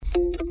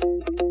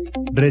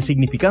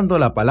resignificando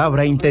la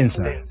palabra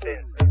intensa.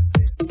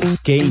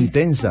 ¡Qué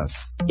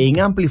intensas! En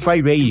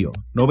Amplify Radio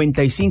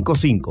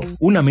 95.5,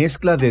 una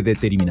mezcla de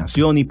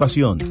determinación y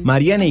pasión.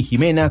 Mariana y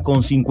Jimena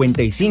con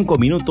 55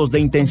 minutos de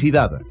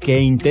intensidad. ¡Qué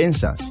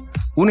intensas!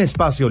 Un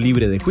espacio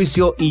libre de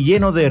juicio y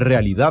lleno de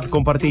realidad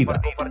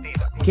compartida.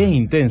 ¡Qué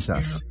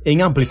intensas!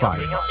 En Amplify.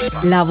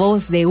 La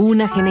voz de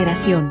una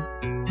generación.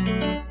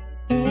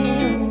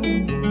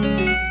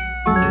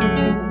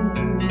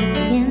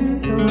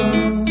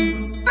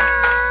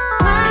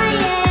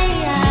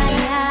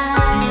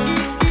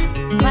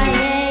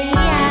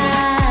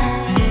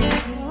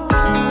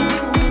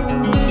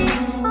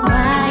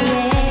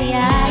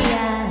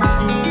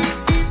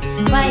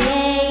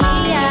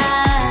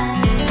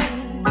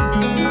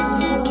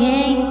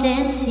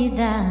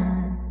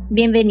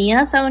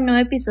 Bienvenidas a un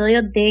nuevo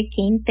episodio de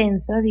Qué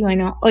Intensas. Y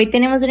bueno, hoy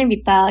tenemos una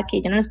invitada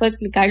que yo no les puedo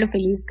explicar lo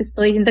feliz que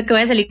estoy. Siento que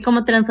voy a salir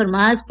como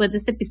transformada después de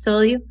este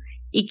episodio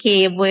y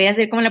que voy a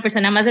ser como la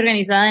persona más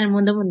organizada del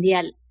mundo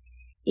mundial.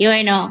 Y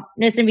bueno,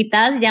 nuestra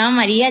invitada se llama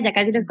María, ya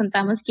casi les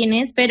contamos quién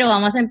es, pero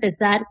vamos a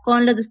empezar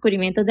con los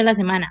descubrimientos de la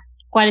semana.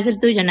 ¿Cuál es el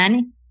tuyo,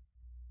 Nani?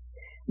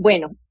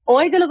 Bueno,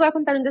 hoy yo les voy a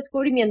contar un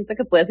descubrimiento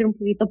que puede ser un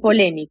poquito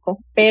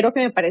polémico, pero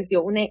que me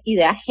pareció una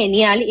idea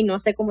genial y no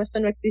sé cómo esto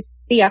no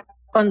existía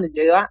cuando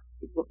yo iba,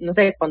 no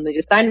sé, cuando yo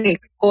estaba en el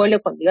cole,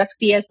 cuando iba a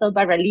fiestas,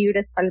 barra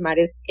libres,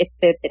 palmares,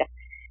 etcétera.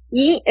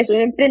 Y es un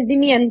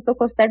emprendimiento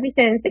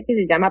costarricense que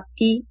se llama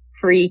Pee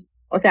Free.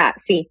 O sea,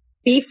 sí,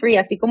 Pee Free,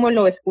 así como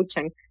lo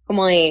escuchan,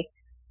 como de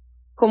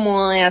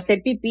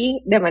hacer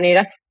pipí de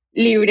manera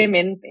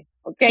libremente,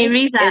 ¿ok? Qué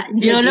risa,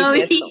 yo lo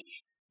vi.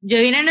 Yo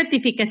vi una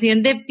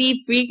notificación de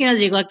Pee Free que nos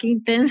llegó a Qué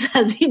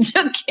Intensas y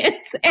yo, ¿qué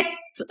es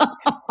esto?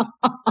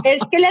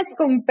 Es que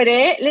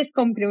les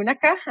compré una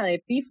caja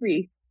de Pee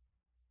Free.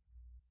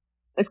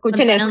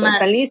 Escuchen esto,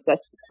 ¿están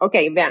listas? Ok,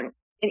 vean.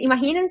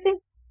 Imagínense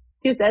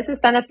que ustedes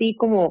están así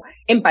como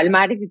en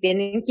palmares y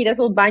tienen que ir a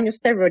esos baños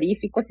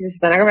terroríficos y se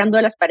están agarrando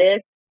de las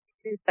paredes,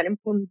 están en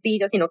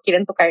puntillas y no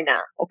quieren tocar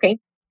nada, ¿ok?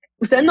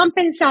 Ustedes no han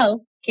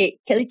pensado que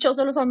qué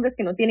dichosos los hombres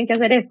que no tienen que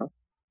hacer eso.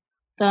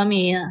 Toda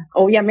mi vida.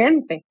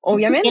 Obviamente.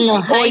 En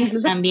los hikes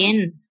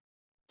también.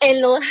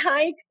 En los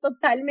hikes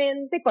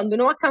totalmente, cuando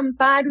uno va a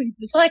acampar o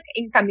incluso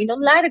en caminos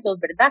largos,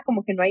 ¿verdad?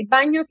 Como que no hay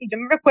baños y yo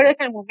me recuerdo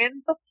que en el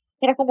momento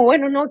era como,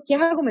 bueno, no, ¿qué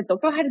hago? Me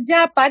toca bajar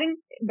ya, paren,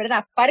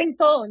 ¿verdad? Paren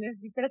todo,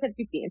 necesito hacer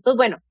pipí. Entonces,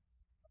 bueno,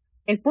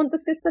 el punto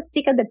es que estas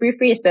chicas de Pre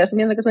Free, estoy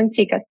asumiendo que son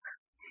chicas,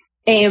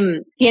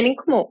 tienen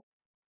como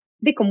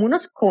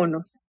unos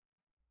conos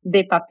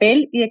de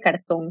papel y de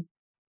cartón,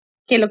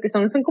 que lo que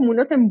son como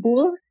unos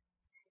embudos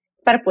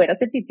para poder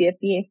hacer pipí de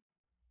pie,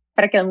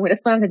 para que las mujeres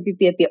puedan hacer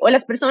pipí de pie, o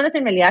las personas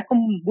en realidad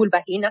con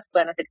vulvaginas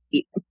puedan hacer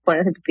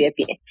pipí de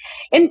pie.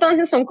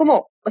 Entonces son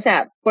como, o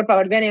sea, por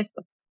favor vean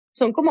esto,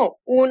 son como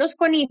unos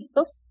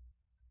conitos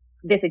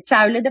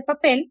desechables de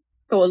papel,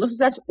 todos los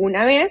usas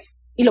una vez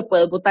y lo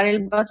puedes botar en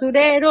el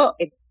basurero,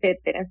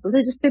 etcétera.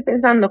 Entonces yo estoy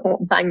pensando como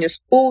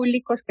baños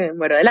públicos, que me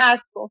muero del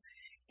asco,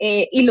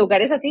 y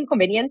lugares así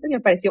inconvenientes, me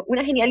pareció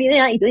una genial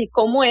idea, y yo dije,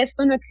 ¿cómo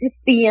esto no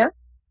existía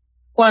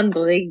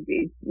cuando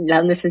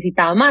las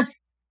necesitaba más?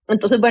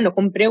 Entonces, bueno,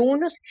 compré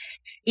unos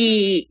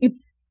y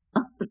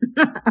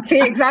sí,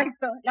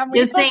 exacto.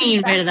 Yo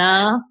sé,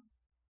 ¿verdad?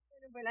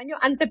 El año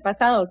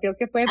antepasado, creo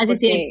que fue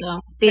porque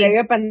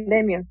previo a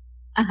pandemia.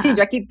 Ajá. Sí,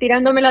 yo aquí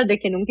tirándomelas de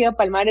que nunca iba a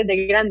palmares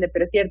de grande,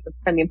 pero es cierto,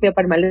 también fui a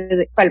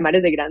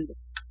palmares de grande.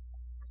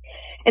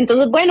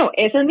 Entonces, bueno,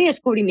 ese es mi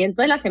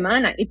descubrimiento de la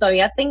semana y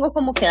todavía tengo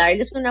como que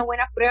darles una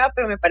buena prueba,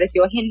 pero me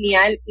pareció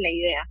genial la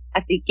idea.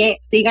 Así que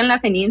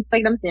síganlas en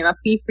Instagram, se llama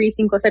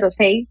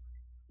PFree506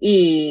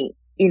 y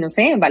no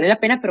sé, vale la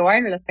pena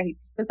probarlo. Las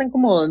cajitas cuestan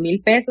como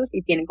 2,000 pesos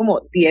y tienen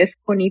como 10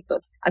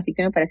 conitos, así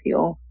que me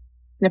pareció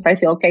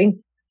ok.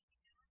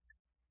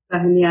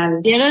 Está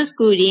genial. Yo lo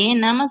descubrí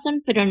en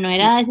Amazon, pero no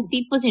era de ese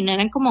tipo, sino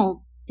eran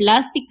como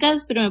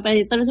plásticas, pero me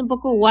pareció tal vez un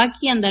poco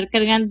wacky andar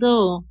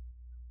cargando.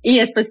 Y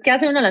después, ¿qué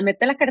hace uno? Las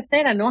mete a la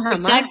cartera, ¿no?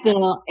 Jamás.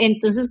 Exacto.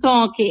 Entonces,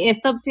 como que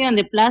esta opción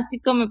de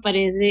plástico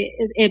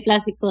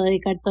plástico de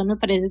cartón me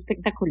parece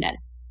espectacular.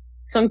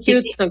 Son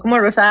cute, son como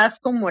rosadas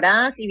con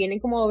moradas y vienen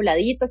como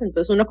dobladitas,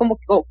 entonces uno como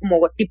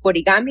tipo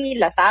origami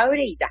las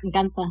abre y ya. Me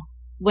encanta.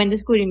 Buen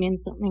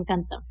descubrimiento, me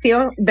encanta. Sí,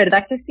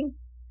 ¿verdad que sí?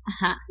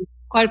 Ajá.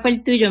 ¿Cuál fue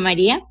el tuyo,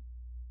 María?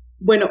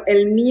 Bueno,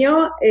 el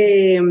mío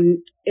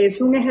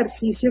es un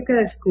ejercicio que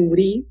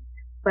descubrí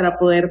para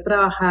poder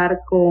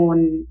trabajar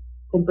con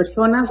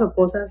personas o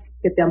cosas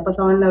que te han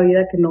pasado en la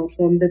vida que no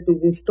son de tu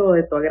gusto o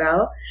de tu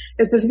agrado,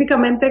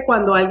 específicamente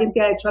cuando alguien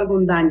te ha hecho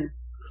algún daño.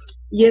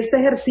 Y este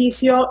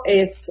ejercicio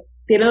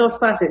tiene dos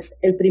fases.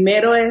 El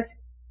primero es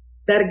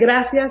dar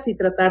gracias y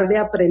tratar de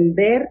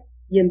aprender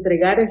y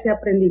entregar ese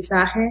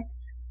aprendizaje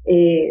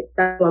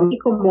tanto a mí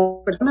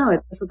como persona o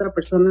es otra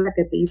persona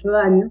que te hizo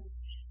daño.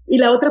 Y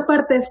la otra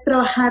parte es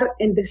trabajar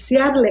en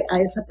desearle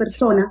a esa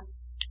persona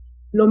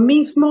lo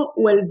mismo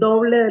o el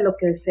doble de lo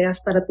que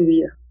deseas para tu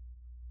vida.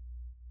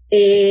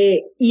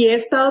 Y he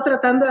estado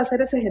tratando de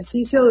hacer ese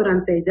ejercicio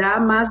durante ya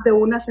más de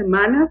una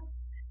semana.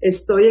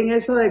 Estoy en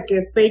eso de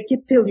que fake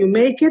it till you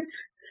make it,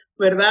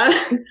 ¿verdad?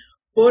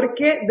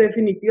 Porque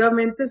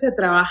definitivamente se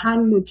trabaja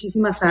en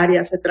muchísimas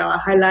áreas, se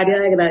trabaja el área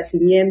de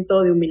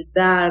agradecimiento, de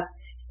humildad,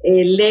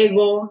 el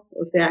ego,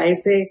 o sea,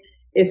 ese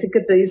que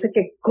te dice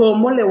que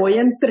cómo le voy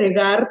a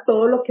entregar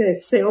todo lo que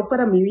deseo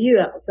para mi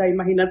vida. O sea,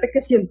 imagínate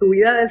que si en tu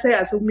vida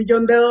deseas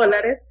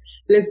 $1,000,000,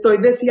 le estoy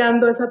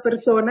deseando a esa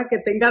persona que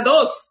tenga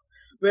 2,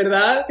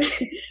 ¿verdad?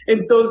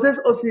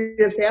 Entonces, o si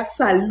deseas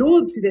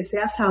salud, si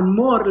deseas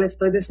amor, le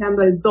estoy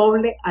deseando el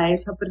doble a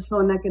esa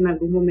persona que en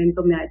algún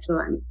momento me ha hecho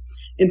daño.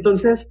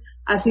 Entonces,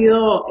 ha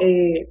sido,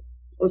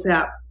 o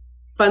sea,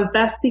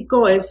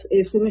 fantástico,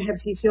 es un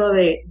ejercicio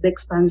de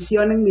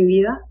expansión en mi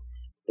vida.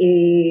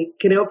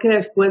 Creo que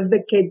después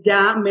de que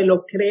ya me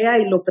lo crea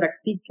y lo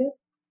practique,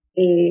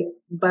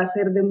 va a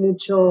ser de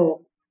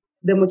mucho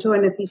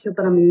beneficio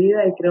para mi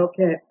vida y creo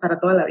que para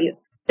toda la vida.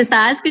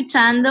 Estaba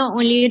escuchando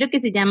un libro que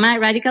se llama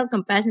Radical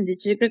Compassion, de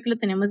hecho yo creo que lo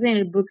tenemos en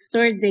el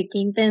bookstore de Qué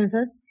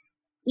Intensas,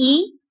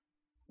 y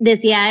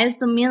decía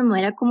esto mismo,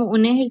 era como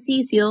un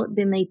ejercicio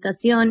de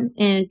meditación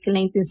en el que la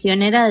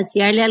intención era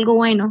desearle algo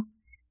bueno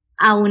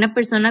a una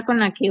persona con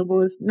la que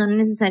vos no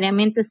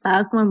necesariamente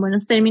estabas como en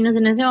buenos términos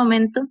en ese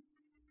momento,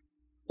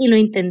 y lo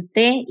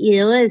intenté y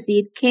debo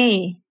decir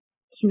que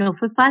no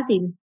fue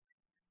fácil.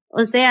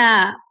 O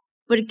sea,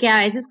 porque a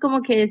veces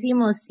como que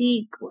decimos,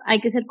 sí, hay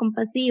que ser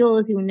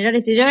compasivos y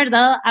vulnerables. Yo de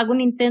verdad hago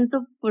un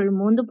intento por el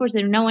mundo, por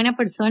ser una buena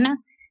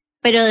persona,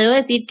 pero debo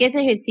decir que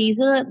ese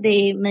ejercicio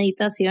de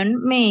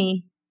meditación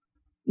me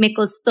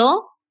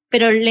costó,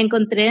 pero le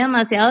encontré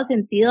demasiado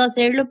sentido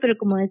hacerlo, pero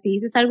como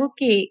decís, es algo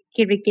que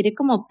requiere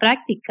como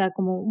práctica,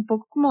 como un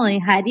poco como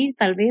dejar ir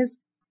tal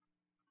vez.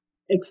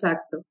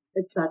 Exacto,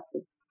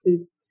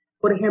 sí.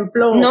 Por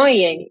ejemplo... No,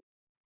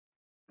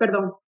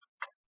 Perdón.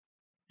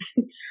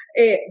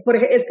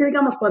 Es que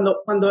digamos,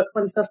 cuando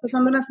estás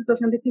pasando una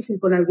situación difícil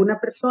con alguna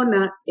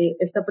persona,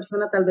 esta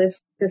persona tal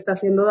vez te está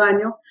haciendo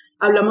daño,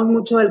 hablamos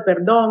mucho del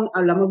perdón,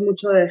 hablamos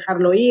mucho de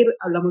dejarlo ir,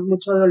 hablamos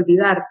mucho de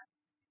olvidar.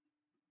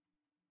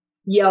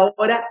 Y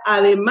ahora,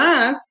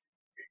 además,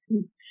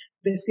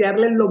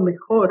 desearle lo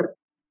mejor,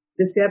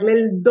 desearle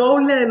el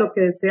doble de lo que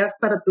deseas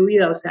para tu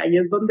vida. O sea, ahí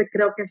es donde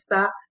creo que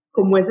está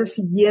como ese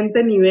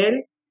siguiente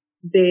nivel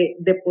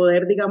de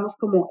poder, digamos,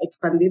 como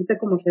expandirte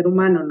como ser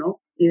humano,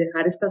 ¿no? Y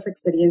dejar estas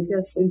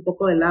experiencias un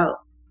poco de lado.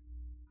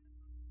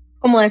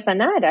 Como de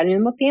sanar al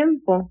mismo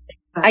tiempo.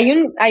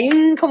 Exacto. Hay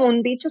un como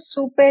un dicho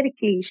súper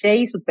cliché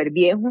y súper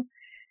viejo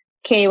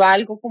que va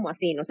algo como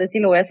así, no sé si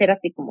lo voy a hacer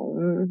así como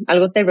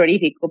algo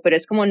terrorífico, pero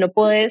es como no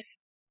puedes,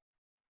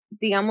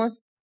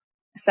 digamos,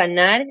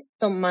 sanar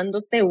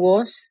tomándote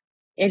vos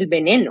el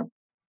veneno.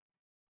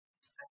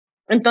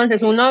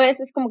 Entonces uno a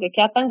veces como que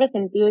queda tan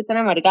resentido y tan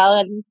amargado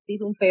de alguien que te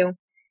hizo un feo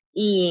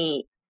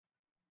y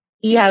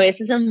a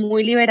veces es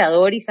muy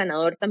liberador y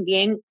sanador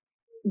también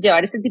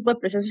llevar este tipo de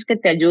procesos que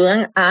te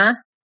ayudan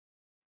a,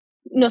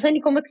 no sé ni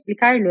cómo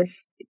explicarlo,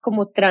 es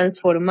como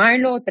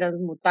transformarlo o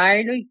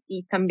transmutarlo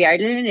y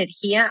cambiarle la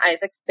energía a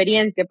esa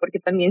experiencia, porque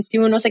también si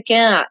uno se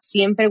queda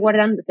siempre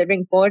guardando ese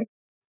rencor,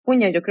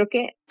 puña, yo creo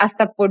que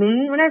hasta por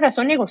una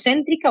razón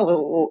egocéntrica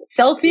o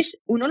selfish,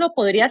 uno lo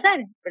podría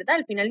hacer, ¿verdad?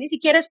 Al final ni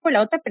siquiera es por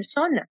la otra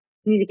persona,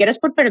 ni siquiera es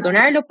por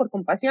perdonarlo, por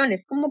compasión,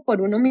 es como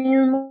por uno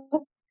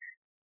mismo,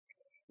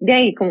 de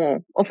ahí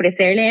como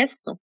ofrecerle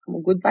esto,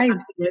 como good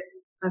vibes.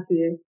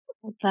 Así es.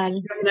 Total.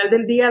 Al final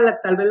del día,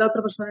 tal vez la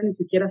otra persona ni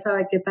siquiera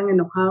sabe qué tan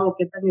enojado o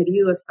qué tan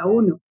herido está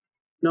uno,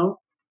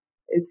 ¿no?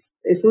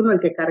 Es uno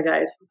el que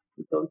carga eso.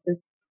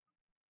 Entonces.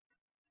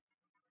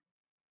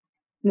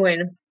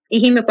 Bueno, y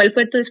Jimé, ¿cuál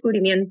fue tu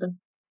descubrimiento?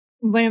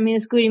 Bueno, mi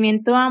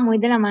descubrimiento va muy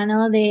de la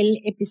mano del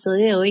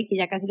episodio de hoy, que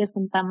ya casi les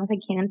contamos a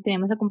quién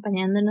tenemos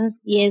acompañándonos,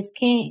 y es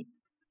que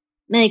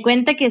me di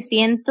cuenta que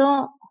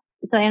siento,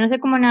 todavía no sé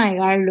cómo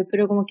navegarlo,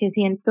 pero como que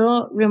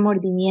siento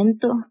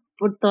remordimiento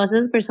por todas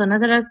esas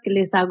personas a las que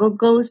les hago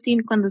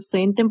ghosting cuando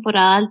estoy en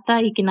temporada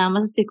alta y que nada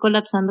más estoy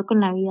colapsando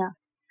con la vida.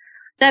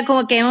 O sea,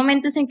 como que hay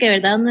momentos en que de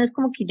verdad no es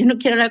como que yo no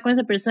quiero hablar con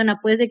esa persona,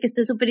 puede ser que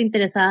esté súper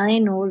interesada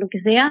en o lo que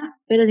sea,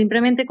 pero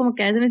simplemente como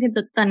que a veces me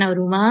siento tan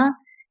abrumada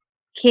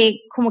que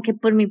como que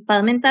por mi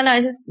paz mental a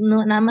veces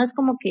no, nada más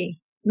como que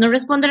no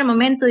respondo en el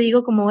momento,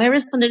 digo como voy a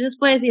responder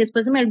después y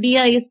después se me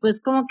olvida y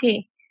después como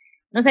que,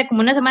 no sé,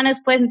 como una semana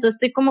después, entonces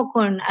estoy como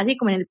con, así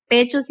como en el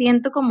pecho,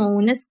 siento como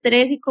un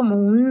estrés y como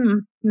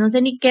no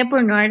sé ni qué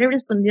por no haberle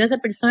respondido a esa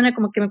persona,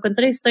 como que me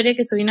cuento la historia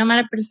que soy una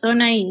mala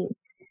persona y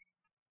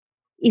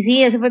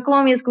sí, ese fue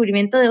como mi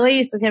descubrimiento de hoy,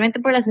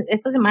 especialmente por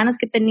estas semanas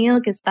que he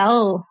tenido, que he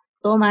estado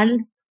todo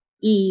mal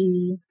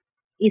y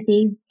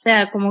sí, o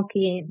sea, como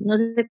que no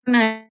sé,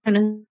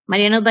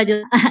 María nos va a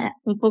ayudar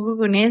un poco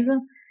con eso,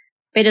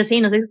 pero sí,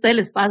 no sé si a ustedes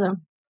les pasa.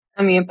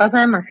 A mí me pasa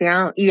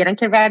demasiado, y vieran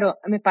qué raro,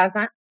 me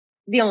pasa,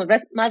 digamos,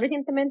 más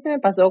recientemente me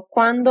pasó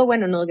cuando,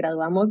 bueno, nos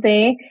graduamos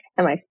de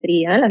la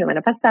maestría la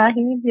semana pasada,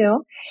 Jimmy y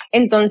yo,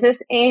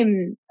 entonces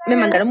me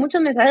mandaron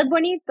muchos mensajes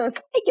bonitos,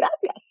 ¡ay,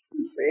 gracias!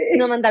 Sí.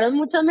 Nos mandaron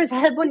muchos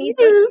mensajes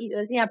bonitos y yo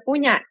decía,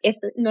 puña,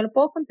 esto no lo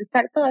puedo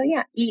contestar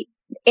todavía, y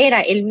era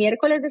el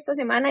miércoles de esta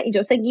semana y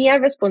yo seguía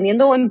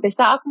respondiendo o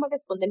empezaba como a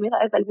responder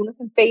mensajes, algunos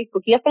en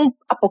Facebook, iba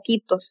a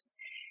poquitos,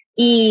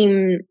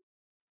 y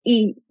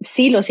Y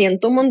sí, lo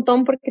siento un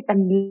montón porque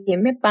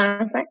también me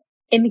pasa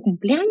en mi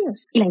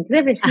cumpleaños y la gente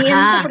se resiente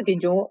porque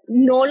yo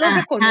no los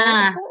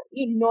reconozco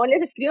y no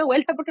les escribo de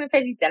vuelta porque me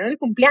felicitaron el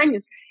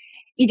cumpleaños.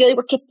 Y yo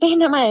digo, qué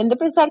pena, madre, deben de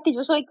pensar que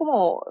yo soy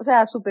como, o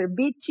sea, súper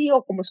bitchy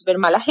o como súper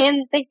mala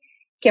gente.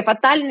 Qué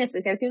fatal, en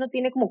especial si uno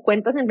tiene como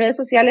cuentas en redes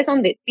sociales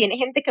donde tiene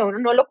gente que uno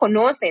no lo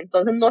conoce,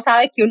 entonces no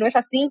sabe que uno es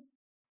así,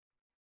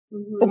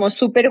 como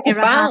súper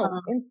ocupado.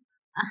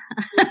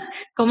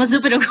 Como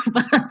súper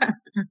ocupado.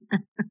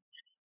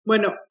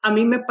 Bueno, a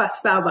mí me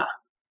pasaba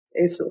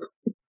eso.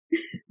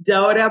 Ya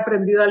ahora he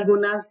aprendido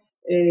algunas,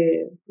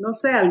 no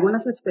sé,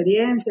 algunas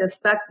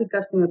experiencias,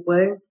 tácticas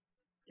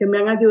que me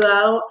han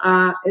ayudado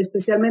a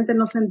especialmente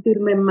no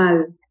sentirme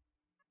mal.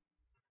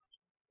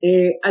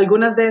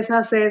 Algunas de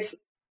esas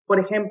es, por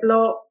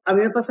ejemplo, a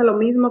mí me pasa lo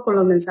mismo con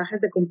los mensajes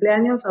de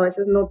cumpleaños. A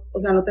veces no, o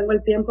sea, no tengo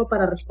el tiempo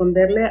para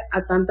responderle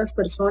a tantas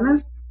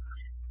personas.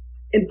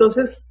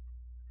 Entonces,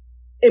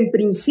 en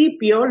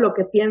principio, lo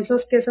que pienso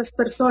es que esas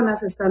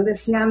personas están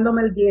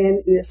deseándome el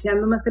bien y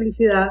deseándome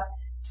felicidad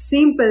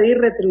sin pedir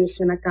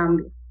retribución a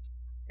cambio.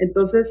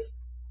 Entonces,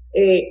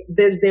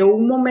 desde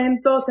un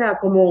momento, o sea,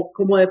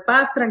 como de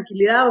paz,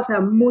 tranquilidad, o sea,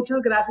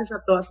 muchas gracias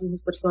a todas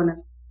esas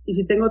personas. Y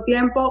si tengo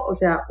tiempo, o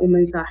sea, un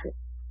mensaje.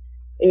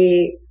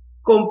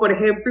 Con, por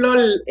ejemplo,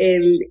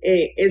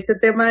 este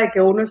tema de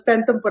que uno está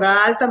en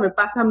temporada alta, me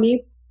pasa a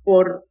mí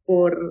por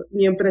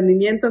mi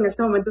emprendimiento. En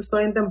este momento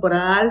estoy en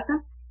temporada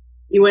alta.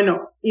 Y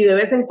bueno, y de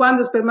vez en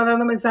cuando estoy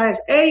mandando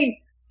mensajes, hey,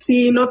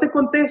 si no te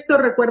contesto,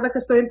 recuerda que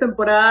estoy en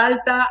temporada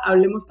alta,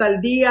 hablemos tal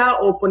día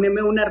o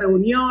poneme una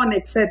reunión,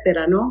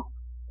 etcétera, ¿no?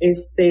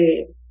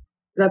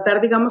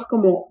 Tratar, digamos,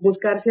 como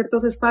buscar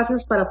ciertos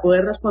espacios para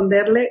poder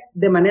responderle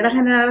de manera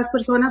general a las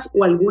personas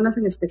o algunas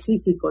en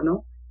específico,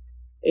 ¿no?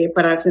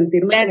 Para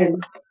sentirme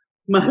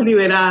más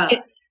liberada. Sí.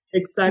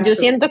 Exacto. Yo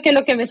siento que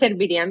lo que me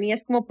serviría a mí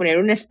es como poner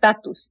un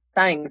estatus,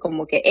 ¿saben?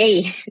 Como que,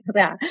 hey, o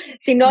sea,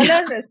 si no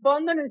les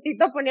respondo,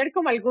 necesito poner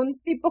como algún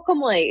tipo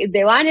como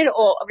de banner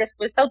o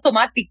respuesta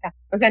automática.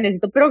 O sea,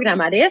 necesito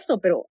programar eso,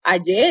 pero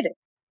ayer.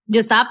 Yo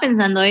estaba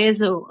pensando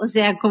eso, o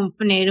sea, como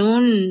poner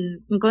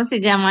 ¿cómo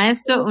se llama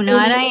esto? Una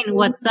vara en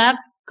WhatsApp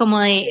como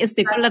de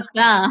estoy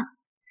colapsada.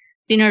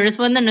 Si no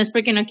respondo no es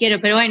porque no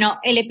quiero, pero bueno,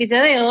 el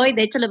episodio de hoy,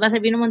 de hecho, les va a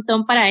servir un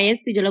montón para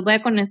esto y yo les voy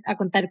a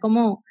contar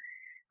cómo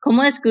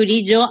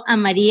descubrí yo a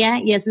María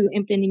y a su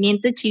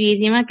emprendimiento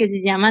chivísima que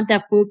se llama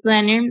The Food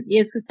Planner. Y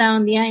es que estaba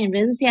un día en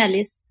redes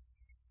sociales,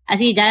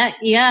 así ya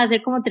iba a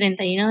ser como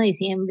 31 de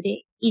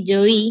diciembre y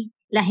yo vi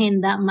la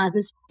agenda más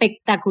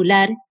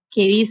espectacular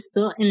que he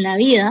visto en la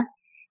vida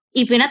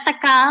y fui una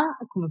atacada,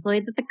 como soy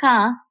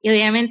atacada, y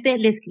obviamente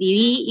le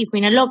escribí y fui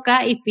una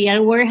loca y fui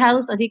al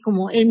warehouse así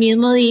como el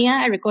mismo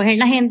día a recoger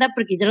la agenda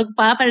porque yo lo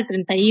ocupaba para el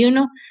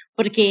 31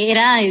 porque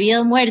era de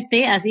vida o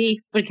muerte, así,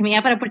 porque me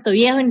iba para Puerto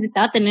Viejo y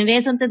necesitaba tener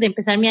eso antes de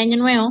empezar mi año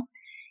nuevo.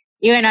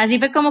 Y bueno, así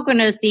fue como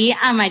conocí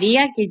a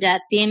María, que ya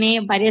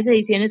tiene varias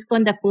ediciones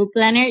con The Food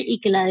Planner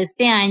y que la de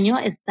este año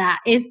está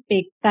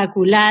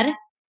espectacular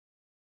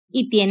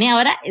y tiene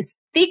ahora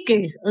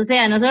stickers. O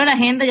sea, no solo la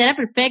agenda ya era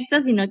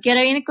perfecta, sino que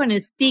ahora viene con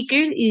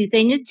stickers y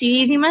diseños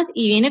chivísimas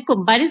y viene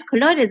con varios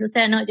colores. O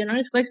sea, no, yo no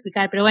les puedo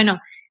explicar, pero bueno,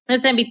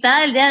 nuestra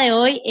invitada del día de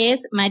hoy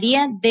es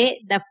María de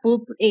The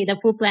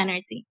Food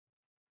Planner, sí.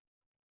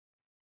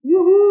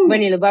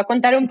 Bueno, y les voy a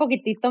contar un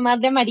poquitito más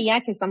de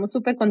María, que estamos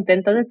súper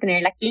contentos de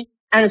tenerla aquí.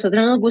 A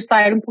nosotros nos gusta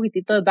dar un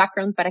poquitito de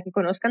background para que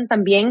conozcan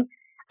también,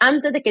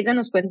 antes de que ella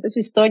nos cuente su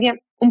historia,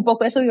 un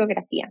poco de su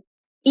biografía.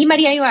 Y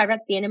María Ibarra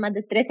tiene más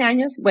de 13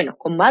 años, bueno,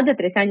 con más de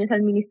 13 años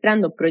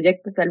administrando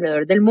proyectos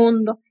alrededor del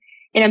mundo,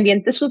 en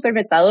ambientes súper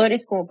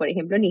retadores, como por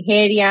ejemplo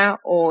Nigeria,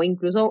 o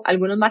incluso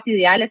algunos más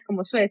ideales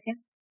como Suecia.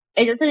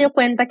 Ella se dio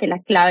cuenta que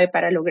la clave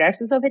para lograr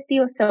sus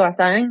objetivos se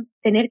basaba en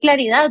tener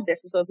claridad de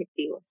sus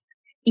objetivos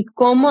y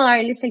cómo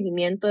darle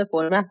seguimiento de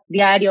forma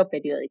diaria o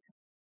periódica.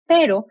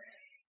 Pero,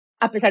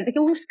 a pesar de que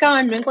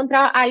buscaba, no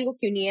encontraba algo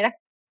que uniera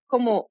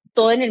como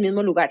todo en el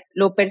mismo lugar,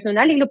 lo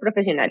personal y lo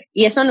profesional.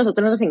 Y eso a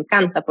nosotros nos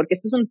encanta, porque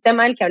este es un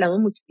tema del que hablamos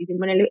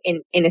muchísimo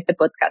en este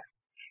podcast.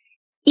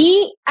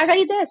 Y a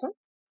raíz de eso,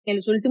 en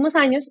los últimos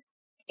años,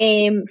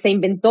 se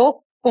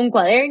inventó con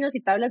cuadernos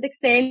y tablas de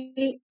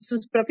Excel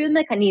sus propios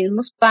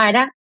mecanismos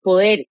para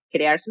poder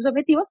crear sus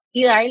objetivos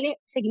y darle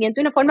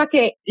seguimiento de una forma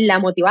que la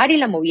motivara y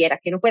la moviera,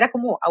 que no fuera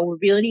como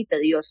aburrido ni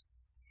tedioso.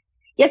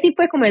 Y así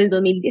fue como en el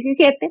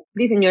 2017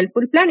 diseñó el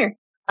Full Planner,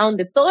 a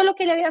donde todo lo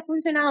que le había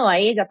funcionado a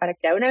ella para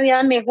crear una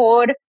vida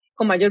mejor,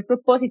 con mayor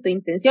propósito e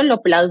intención,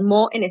 lo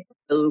plasmó en este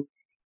producto.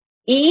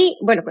 Y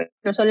bueno, pues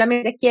no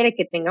solamente quiere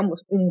que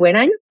tengamos un buen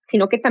año,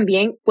 sino que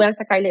también puedan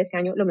sacarle de ese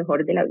año lo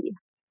mejor de la vida.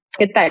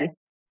 ¿Qué tal?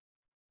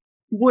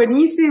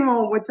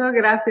 Buenísimo, muchas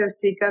gracias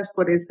chicas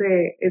por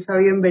esa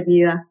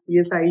bienvenida y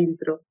esa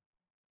intro.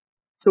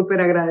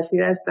 Súper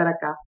agradecida de estar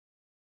acá.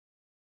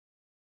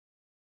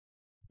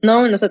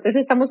 No, nosotros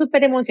estamos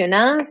súper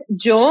emocionadas.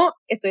 Yo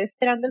estoy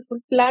esperando el Full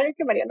Planner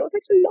que María nos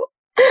ayudó.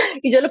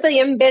 Y yo lo pedí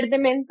en verde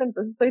menta,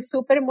 entonces estoy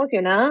súper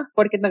emocionada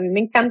porque también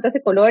me encanta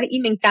ese color y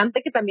me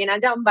encanta que también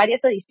haya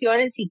varias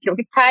ediciones y creo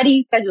que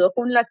Cari te ayudó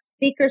con las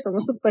stickers,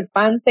 somos súper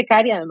fans de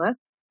Cari además.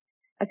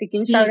 Así que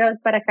un Sí. shout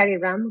out para Cari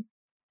Ramos.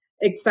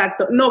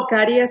 Exacto. No,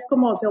 Cari es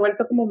como, se ha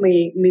vuelto como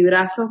mi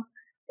brazo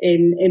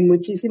en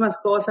muchísimas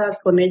cosas.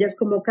 Con ella es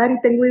como,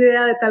 Cari, tengo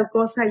idea de tal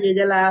cosa y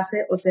ella la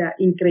hace, o sea,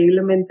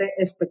 increíblemente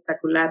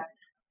espectacular.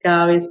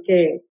 Cada vez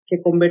que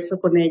converso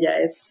con ella,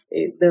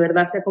 de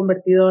verdad se ha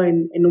convertido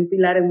en un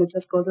pilar en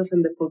muchas cosas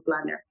en The Full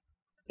Planner.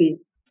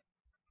 Sí.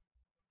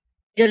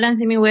 Yo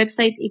lancé mi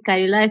website y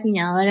Cari es la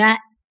diseñadora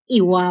y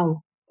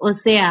wow, o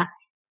sea,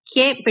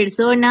 qué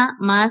persona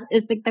más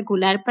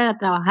espectacular para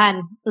trabajar.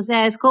 O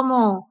sea, es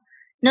como,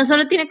 no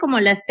solo tiene como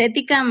la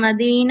estética más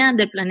divina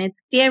del planeta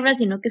Tierra,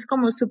 sino que es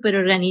como súper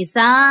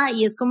organizada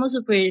y es como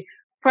súper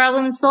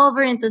problem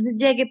solver. Entonces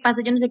llega y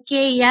pasa yo no sé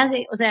qué y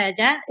hace, o sea,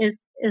 ya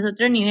es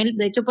otro nivel.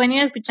 De hecho, pueden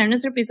ir a escuchar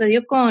nuestro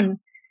episodio con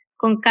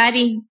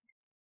Cari.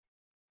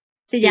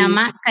 Se Sí.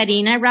 llama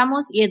Karina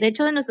Ramos y es de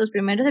hecho de nuestros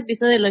primeros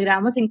episodios, lo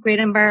grabamos en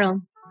Crate and Barrel.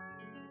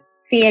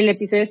 Sí, el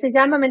episodio se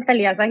llama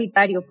Mentalidad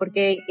Sagitario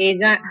porque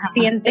ella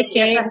siente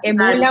que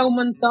emula un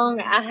montón,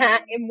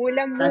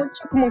 emula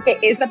mucho como que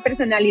esa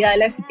personalidad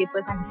del arquetipo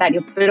de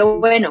Sagitario. Pero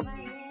bueno,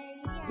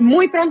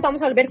 muy pronto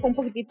vamos a volver con un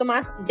poquitito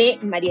más de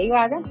María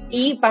Ibarra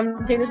y vamos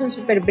a hacernos un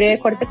súper breve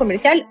corte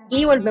comercial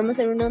y volvemos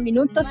en unos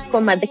minutos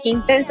con más de Qué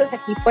Intensos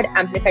aquí por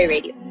Amplify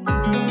Radio.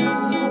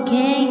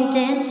 Qué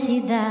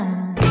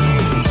intensidad.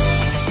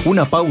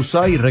 Una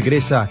pausa y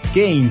regresa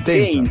Qué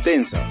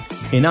Intensas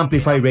en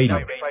Amplify Radio.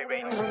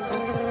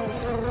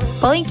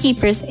 Pollen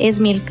Keepers es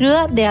miel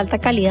cruda de alta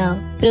calidad,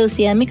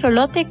 producida en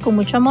microlote con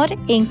mucho amor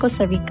en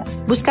Costa Rica.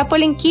 Busca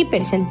Pollen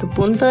Keepers en tu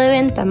punto de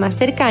venta más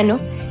cercano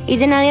y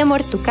llena de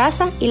amor tu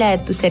casa y la de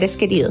tus seres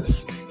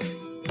queridos.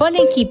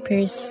 Pollen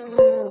Keepers.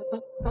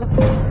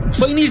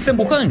 Soy Nilsen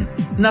Buján,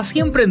 nací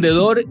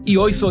emprendedor y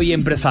hoy soy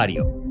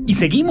empresario. Y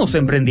seguimos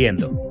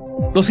emprendiendo.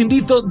 Los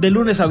invito de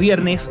lunes a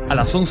viernes a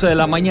las 11 de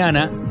la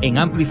mañana en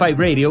Amplify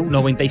Radio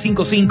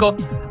 95.5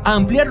 a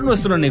ampliar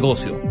nuestro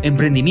negocio,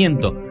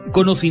 emprendimiento,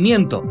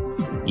 conocimiento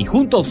y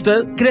junto a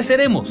usted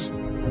creceremos.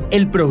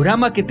 El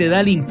programa que te da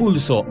el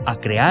impulso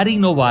a crear,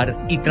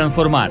 innovar y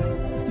transformar.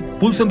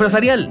 Pulso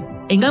Empresarial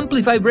en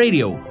Amplify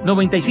Radio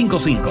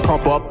 95.5.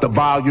 Pump up the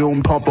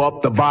volume, pump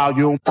up the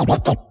volume.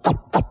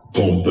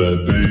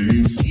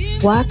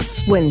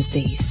 Wax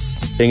Wednesdays.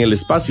 En el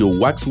espacio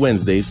Wax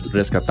Wednesdays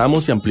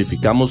rescatamos y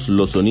amplificamos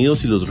los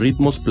sonidos y los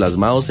ritmos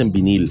plasmados en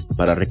vinil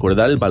para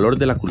recordar el valor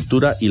de la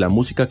cultura y la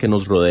música que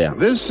nos rodea.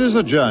 This is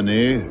a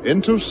journey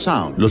into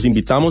sound. Los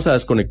invitamos a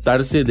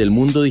desconectarse del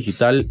mundo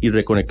digital y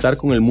reconectar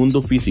con el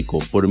mundo físico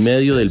por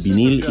medio del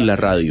vinil y la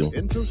radio.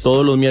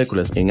 Todos los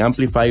miércoles en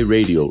Amplify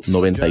Radio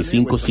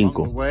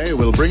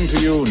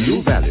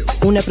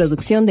 95.5. Una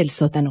producción del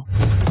sótano.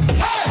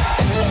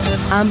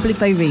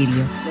 Amplify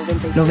Radio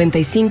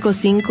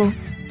 95.5.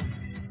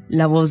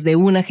 La voz de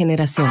una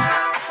generación.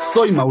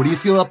 Soy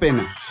Mauricio da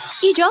Pena.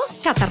 Y yo,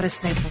 Cata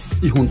Restrepo.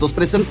 Y juntos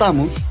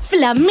presentamos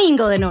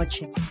Flamingo de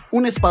Noche.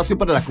 Un espacio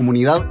para la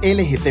comunidad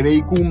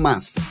LGTBIQ+.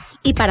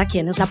 Y para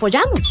quienes la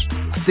apoyamos.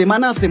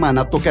 Semana a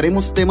semana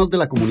tocaremos temas de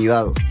la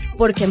comunidad.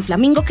 Porque en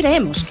Flamingo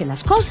creemos que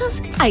las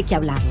cosas hay que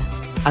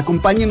hablarlas.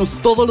 Acompáñenos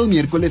todos los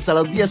miércoles a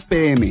las 10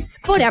 p.m.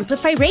 por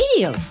Amplify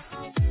Radio.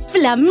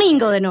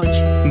 Flamingo de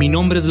Noche. Mi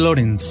nombre es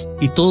Lorenz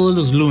y todos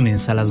los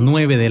lunes a las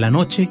 9 de la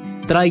noche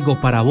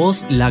traigo para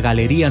vos La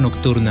Galería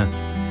Nocturna,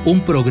 un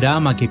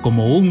programa que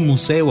como un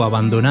museo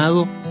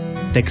abandonado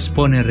te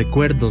expone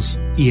recuerdos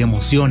y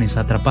emociones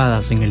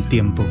atrapadas en el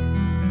tiempo.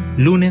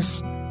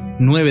 Lunes,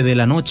 9 de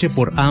la noche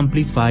por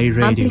Amplify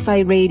Radio.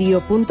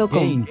 Amplifyradio.com.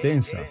 Qué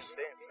intensas.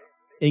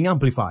 En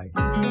Amplify.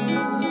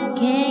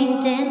 Qué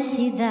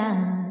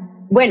intensidad.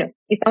 Bueno,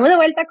 estamos de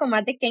vuelta con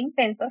más de Qué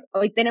Intensos.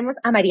 Hoy tenemos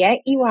a María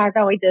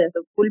Ibarra, hoy de The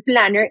Full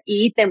Planner,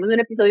 y tenemos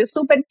un episodio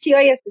súper chido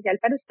y especial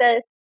para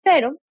ustedes.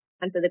 Pero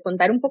antes de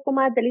contar un poco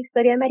más de la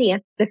historia de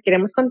María, les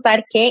queremos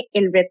contar que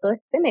el reto de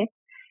este mes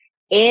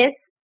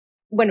es,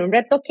 bueno, un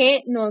reto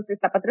que nos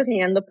está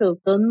patrocinando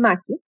Productos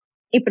Maki.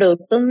 Y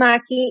Productos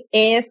Maki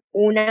es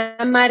una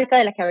marca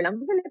de la que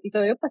hablamos en el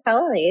episodio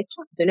pasado, de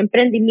hecho, de un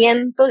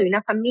emprendimiento, de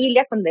una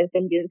familia con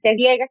descendencia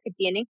griega que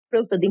tienen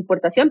productos de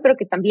importación, pero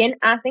que también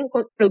hacen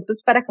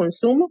productos para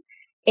consumo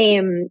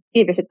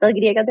y recetas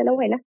griegas de la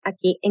abuela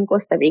aquí en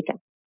Costa Rica.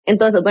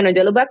 Entonces, bueno,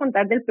 yo les voy a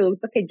contar del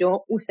producto que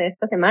yo usé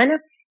esta semana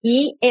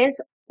y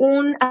es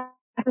un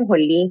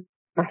ajonjolí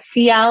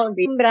demasiado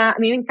rico. A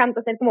mí me encanta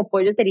hacer como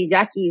pollo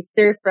teriyaki,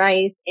 stir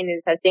fries en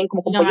el sartén,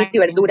 como con pollo y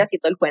verduras y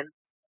todo el cuento.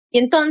 Y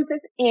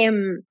entonces,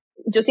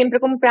 yo siempre he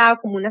comprado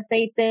como un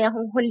aceite de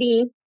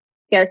ajonjolí,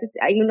 que a veces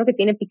hay uno que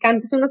tiene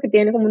picante, es uno que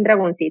tiene como un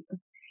dragoncito.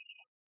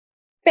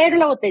 Pero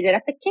la botella era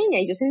pequeña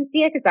y yo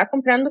sentía que estaba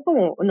comprando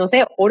como, no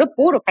sé, oro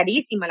puro,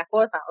 carísima la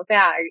cosa. O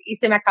sea, y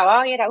se me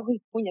acababa y era,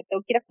 uy, puña,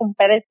 tengo que ir a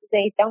comprar este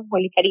aceite de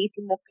ajonjolí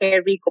carísimo, qué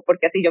rico,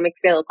 porque así yo me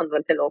quedo cuando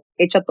se lo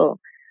echo a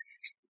todo.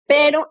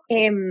 Pero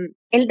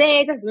el de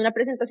ellas es una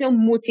presentación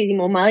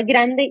muchísimo más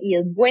grande y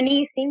es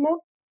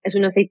buenísimo. Es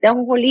un aceite de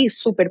ajonjolí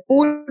súper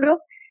puro.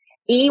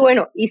 Y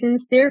bueno, hice un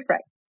stir fry.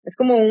 Es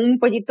como un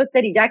pollito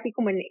teriyaki,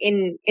 como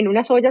en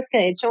unas ollas que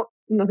de hecho,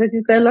 no sé si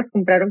ustedes las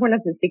compraron con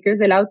las stickers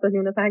del auto hace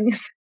unos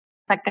años.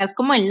 sacas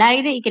como el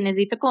aire y que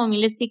necesito como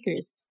 1000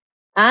 stickers.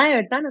 Ah, de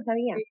verdad, no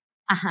sabía.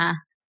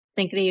 Ajá,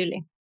 está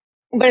increíble.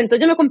 Bueno,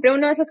 entonces yo me compré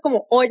una de esas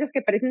como ollas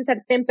que parece un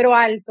sartén pero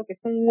alto, que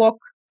es un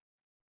wok.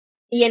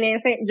 Y en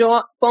ese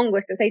yo pongo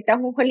este aceite de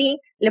ajonjolí,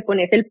 le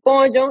pones el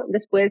pollo,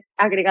 después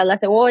agregas la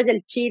cebolla,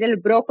 el chile, el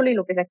brócoli,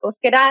 lo que sea que vos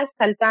querás,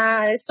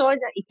 salsa de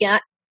soya y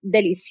queda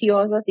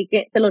delicioso, así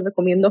que se los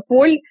recomiendo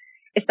full.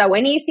 Está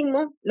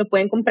buenísimo, lo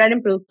pueden comprar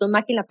en Productos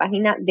Maki en la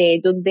página de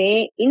ellos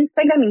de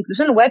Instagram,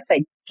 incluso en el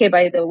website, que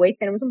by the way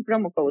tenemos un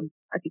promo code,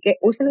 así que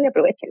úsenlo y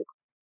aprovechenlo.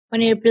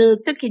 Bueno, el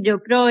producto que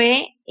yo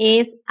probé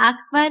es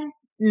Akbar,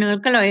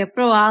 nunca lo había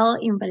probado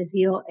y me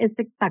pareció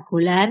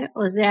espectacular,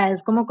 o sea,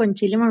 es como con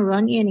chile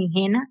morrón y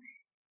berenjena.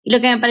 Y lo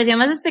que me pareció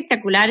más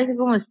espectacular es que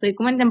como estoy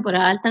como en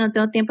temporada alta, no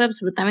tengo tiempo de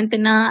absolutamente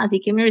nada, así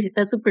que mi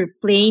receta es súper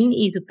plain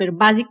y súper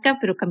básica,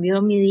 pero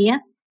cambió mi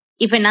día.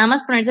 Y fue nada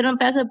más ponérselo en un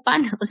pedazo de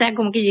pan, o sea,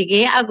 como que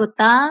llegué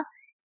agotada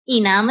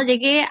y nada más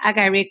llegué,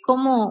 agarré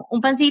como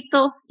un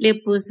pancito, le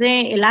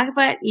puse el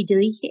akbar y yo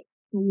dije,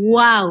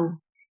 wow,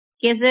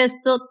 ¿qué es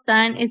esto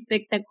tan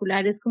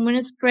espectacular? Es como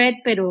un spread,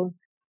 pero o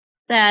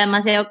sea,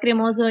 demasiado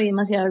cremoso y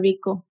demasiado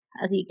rico.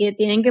 Así que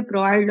tienen que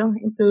probarlo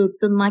en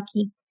Productos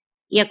Maki.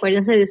 Y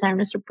acuérdense de usar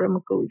nuestro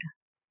promo code.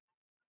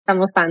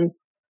 Estamos fans.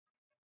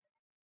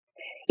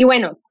 Y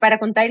bueno, para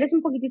contarles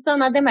un poquitito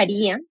más de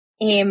María,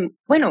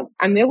 bueno,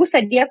 a mí me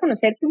gustaría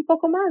conocerte un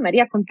poco más,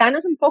 María.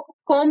 Contanos un poco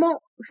cómo,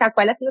 o sea,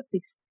 cuál ha sido tu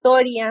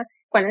historia,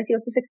 cuáles han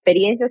sido tus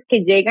experiencias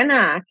que llegan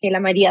a que la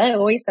María de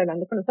hoy está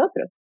hablando con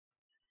nosotros.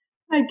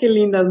 Ay, qué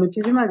lindas,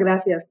 muchísimas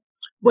gracias.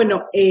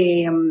 Bueno,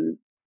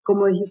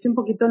 como dijiste un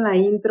poquito en la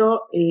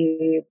intro,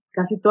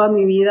 casi toda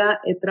mi vida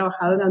he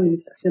trabajado en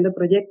administración de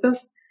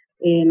proyectos,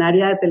 en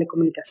área de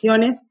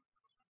telecomunicaciones.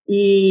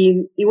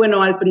 Y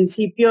bueno, al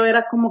principio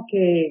era como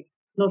que,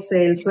 no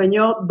sé, el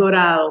sueño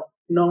dorado,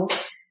 ¿no?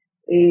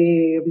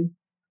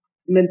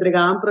 Me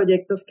entregaban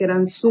proyectos que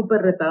eran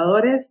súper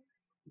retadores,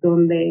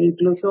 donde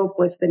incluso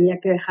pues tenía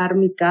que dejar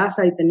mi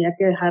casa y tenía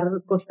que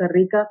dejar Costa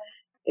Rica.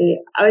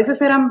 A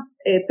veces eran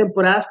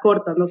temporadas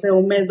cortas, no sé,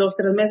 1 mes, 2,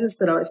 3 meses,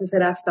 pero a veces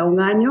era hasta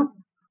 1 año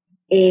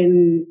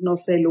en, no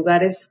sé,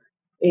 lugares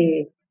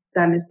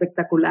tan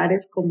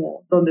espectaculares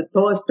como donde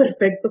todo es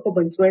perfecto,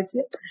 como en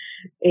Suecia.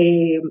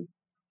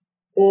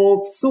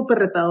 O súper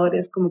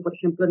retadores como por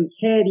ejemplo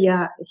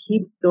Nigeria,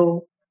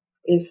 Egipto,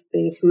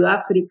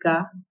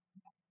 Sudáfrica.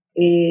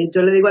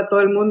 Yo le digo a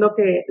todo el mundo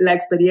que la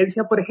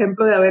experiencia, por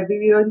ejemplo, de haber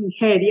vivido en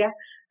Nigeria,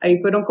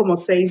 ahí fueron como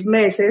 6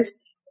 meses.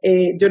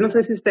 Yo no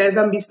sé si ustedes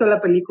han visto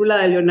la película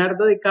de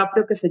Leonardo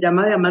DiCaprio que se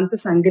llama Diamante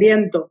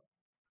Sangriento.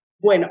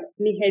 Bueno,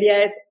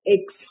 Nigeria es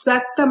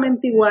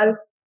exactamente igual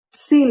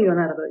sin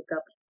Leonardo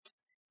DiCaprio.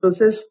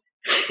 Entonces,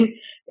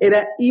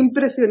 era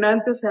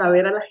impresionante, o sea,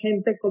 ver a la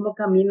gente cómo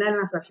camina en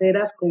las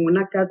aceras con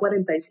una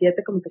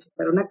K-47 como que si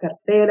fuera una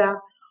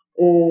cartera,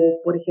 o,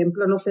 por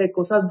ejemplo, no sé,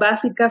 cosas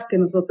básicas que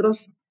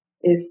nosotros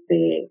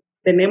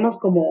tenemos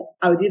como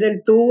abrir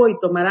el tubo y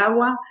tomar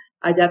agua.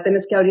 Allá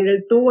tenés que abrir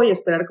el tubo y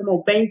esperar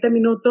como 20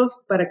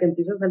 minutos para que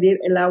empiece a salir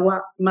el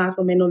agua más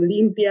o menos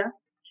limpia.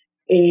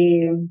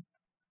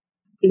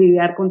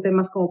 Lidiar con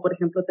temas como, por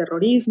ejemplo,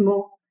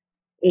 terrorismo.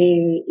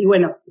 Y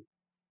bueno,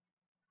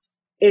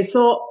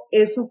 eso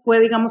fue,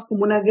 digamos,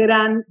 como una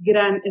gran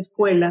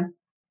escuela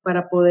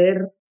para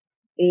poder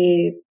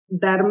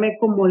darme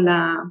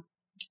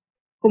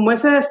como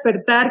ese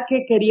despertar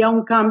que quería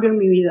un cambio en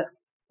mi vida.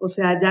 O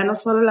sea, ya no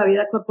solo la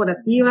vida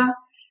corporativa,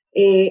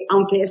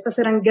 aunque estas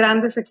eran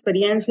grandes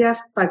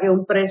experiencias, pagué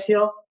un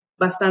precio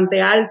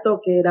bastante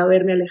alto, que era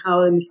haberme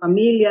alejado de mi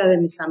familia, de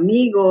mis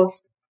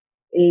amigos.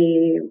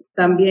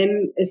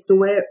 También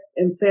estuve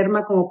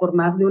enferma como por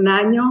más de 1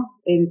 año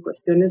en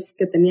cuestiones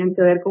que tenían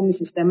que ver con mi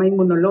sistema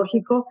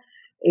inmunológico.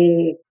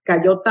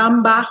 Cayó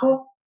tan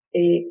bajo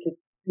que,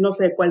 no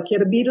sé,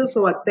 cualquier virus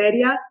o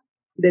bacteria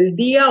del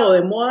día o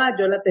de moda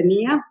yo la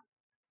tenía.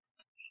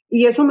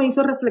 Y eso me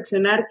hizo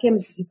reflexionar que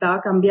necesitaba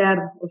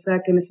cambiar, o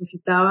sea, que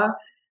necesitaba...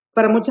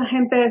 Para mucha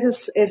gente esa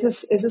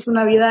es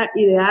una vida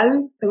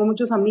ideal. Tengo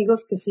muchos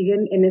amigos que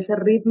siguen en ese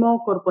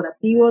ritmo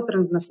corporativo,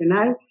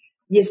 transnacional,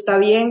 y está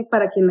bien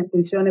para quien le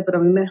funcione, pero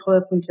a mí me dejó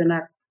de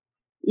funcionar.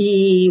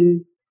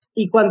 Y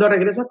cuando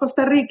regreso a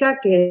Costa Rica,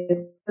 que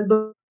es el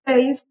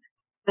 2006,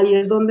 ahí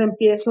es donde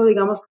empiezo,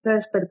 digamos, a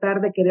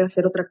despertar de querer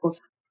hacer otra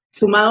cosa.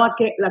 Sumado a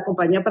que la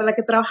compañía para la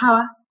que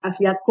trabajaba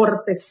hacía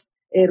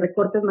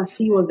recortes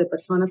masivos de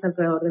personas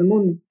alrededor del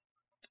mundo.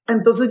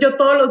 Entonces yo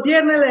todos los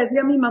viernes le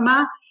decía a mi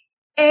mamá,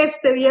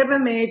 este viernes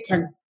me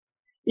echan.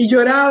 Y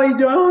lloraba y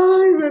yo,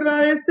 ay,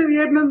 verdad, este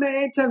viernes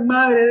me echan,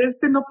 madre, de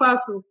este no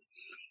paso.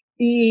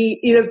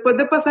 Y después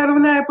de pasar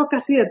una época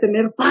así, de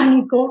tener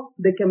pánico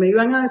de que me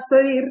iban a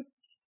despedir,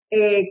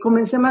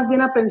 comencé más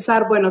bien a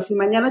pensar, bueno, si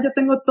mañana yo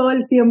tengo todo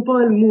el tiempo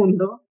del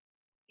mundo,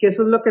 que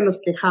eso es lo que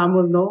nos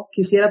quejamos, ¿no?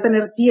 Quisiera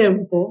tener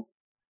tiempo.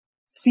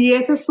 Si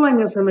ese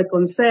sueño se me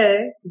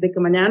concede de que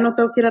mañana no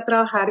tengo que ir a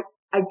trabajar,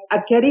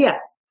 ¿a qué haría?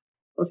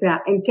 O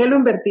sea, ¿en qué lo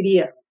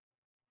invertiría?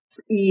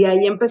 Y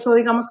ahí empezó,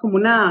 digamos, como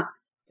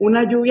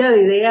una lluvia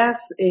de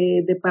ideas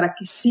de para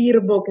qué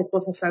sirvo, qué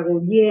cosas hago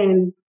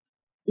bien.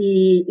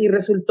 y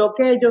resultó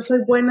que yo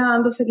soy buena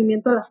dando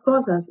seguimiento a las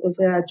cosas, o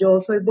sea, yo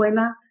soy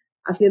buena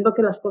haciendo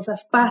que las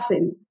cosas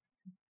pasen.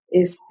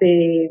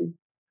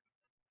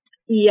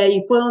 Y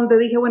ahí fue donde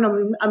dije, bueno,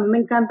 a mí me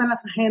encantan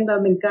las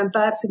agendas, me encanta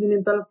dar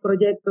seguimiento a los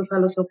proyectos, a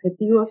los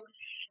objetivos,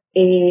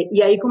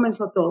 y ahí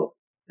comenzó todo.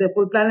 The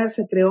Full Planner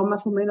se creó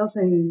más o menos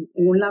en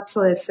un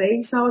lapso de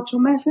 6 a 8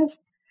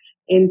 meses,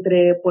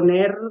 entre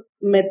poner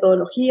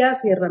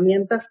metodologías y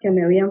herramientas que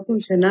me habían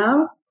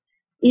funcionado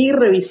y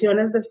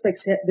revisiones de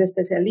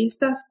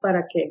especialistas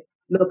para que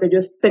lo que yo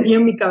tenía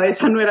en mi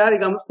cabeza no era,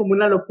 digamos, como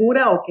una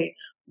locura o que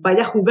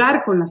vaya a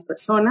jugar con las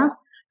personas,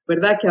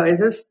 ¿verdad? Que a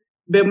veces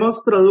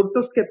vemos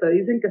productos que te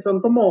dicen que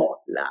son como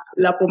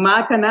la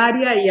pomada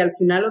canaria y al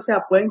final, o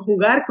sea, pueden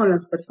jugar con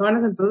las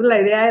personas. Entonces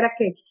la idea era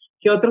que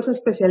otros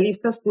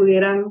especialistas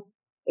pudieran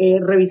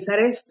revisar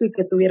esto y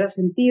que tuviera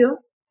sentido.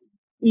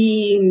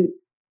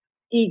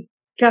 Y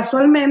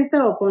casualmente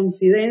o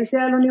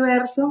coincidencia del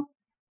universo,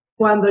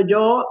 cuando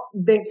yo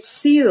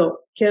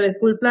decido que The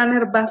Full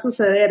Planner va a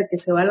suceder, que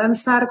se va a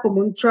lanzar como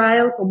un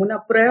trial, como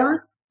una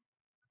prueba,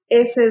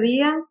 ese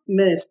día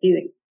me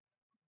despiden.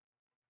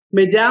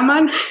 Me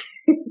llaman,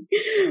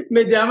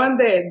 me llaman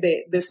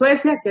de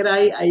Suecia, que era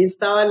ahí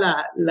estaba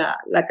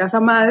la casa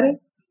madre,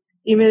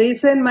 y me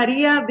dicen,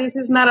 María, this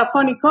is not a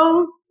funny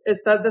call,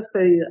 estás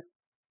despedida.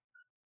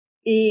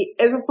 Y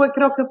eso fue,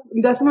 creo que,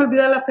 ya se me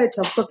olvida la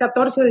fecha, fue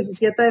 14 o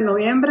 17 de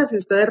noviembre. Si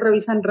ustedes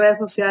revisan redes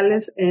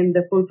sociales en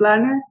The Full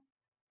Planner,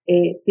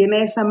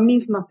 tiene esa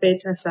misma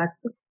fecha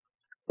exacta,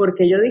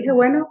 porque yo dije,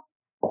 bueno,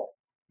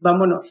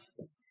 vámonos.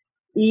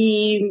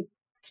 Y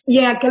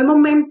en aquel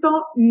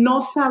momento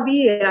no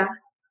sabía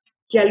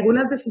que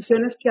algunas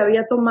decisiones que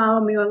había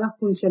tomado me iban a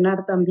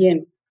funcionar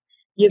también.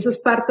 Y eso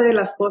es parte de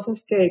las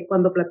cosas que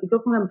cuando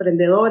platico con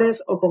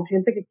emprendedores o con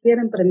gente que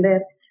quiere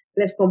emprender,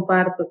 les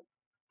comparto.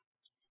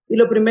 Y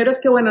lo primero es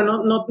que,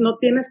 bueno, no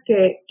tienes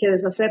que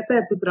deshacerte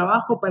de tu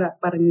trabajo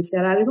para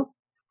iniciar algo.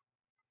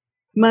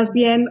 Más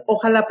bien,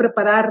 ojalá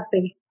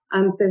prepararte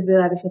antes de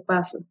dar ese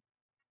paso.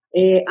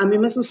 A mí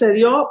me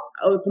sucedió,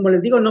 como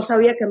les digo, no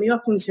sabía que me iba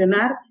a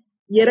funcionar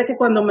y era que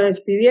cuando me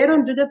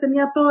despidieron yo ya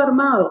tenía todo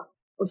armado.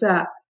 O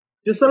sea,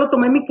 yo solo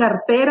tomé mi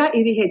cartera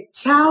y dije,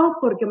 chao,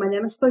 porque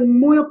mañana estoy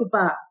muy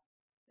ocupada.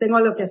 Tengo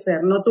algo que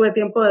hacer. No tuve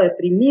tiempo de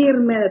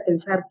deprimirme, de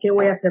pensar qué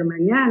voy a hacer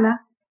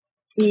mañana.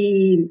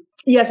 Y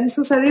así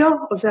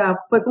sucedió. O sea,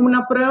 fue como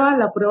una prueba.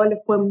 La prueba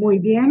le fue muy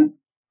bien.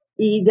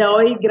 Y ya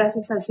hoy,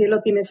 gracias al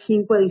cielo, tiene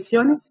 5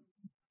 ediciones.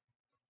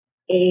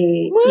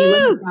 Y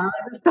bueno, cada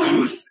vez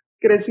estamos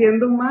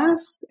creciendo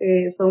más.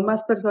 Son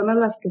más personas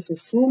las que se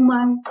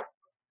suman.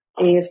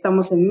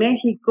 Estamos en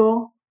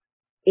México.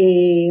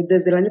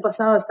 Desde el año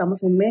pasado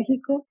estamos en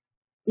México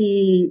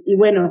y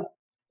bueno,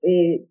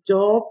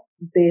 yo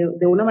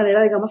de una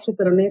manera, digamos,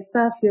 súper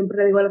honesta, siempre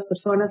le digo a las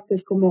personas que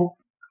es como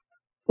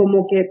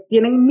que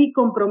tienen mi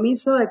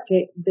compromiso de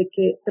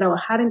que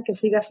trabajar en que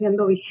siga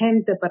siendo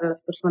vigente para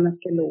las personas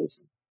que lo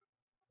usan.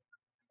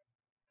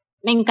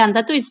 Me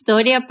encanta tu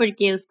historia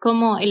porque es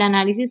como el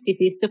análisis que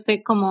hiciste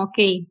fue como, ok,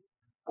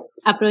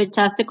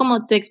 aprovechaste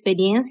como tu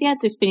experiencia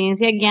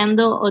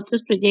guiando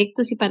otros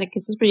proyectos y para que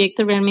esos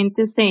proyectos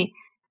realmente se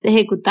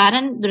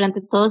ejecutaran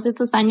durante todos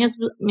estos años.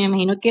 Me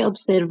imagino que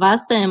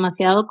observaste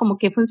demasiado como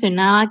qué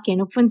funcionaba, qué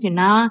no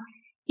funcionaba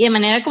y de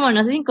manera como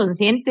no sé,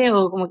 inconsciente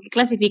o como que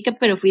clasifica,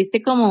 pero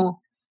fuiste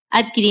como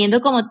adquiriendo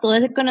como todo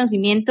ese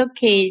conocimiento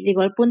que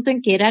llegó al punto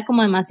en que era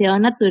como demasiado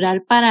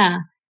natural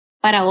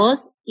para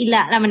vos y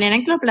la manera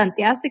en que lo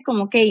planteaste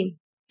como que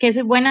qué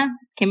soy buena,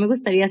 qué me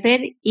gustaría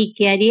hacer y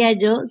qué haría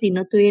yo si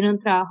no tuviera un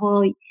trabajo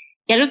hoy.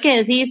 Y algo que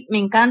decís me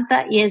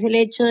encanta y es el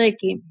hecho de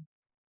que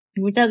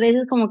muchas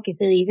veces como que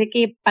se dice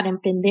que para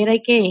emprender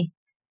hay que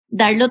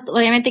darlo,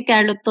 obviamente hay que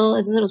darlo todo,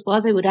 eso se los puedo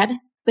asegurar,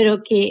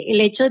 pero que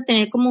el hecho de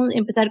tener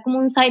empezar como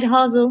un side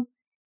hustle,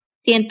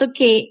 siento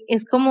que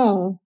es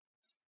como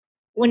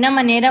una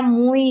manera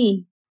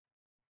muy,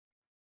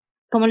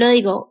 ¿cómo lo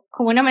digo?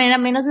 Como una manera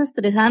menos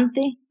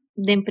estresante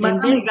de emprender.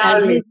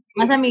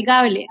 Más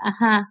amigable,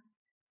 ajá.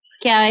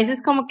 Que a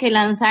veces como que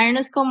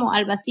lanzarnos como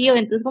al vacío,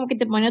 entonces como que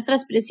te pone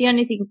otras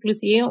presiones,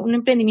 inclusive un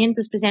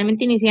emprendimiento,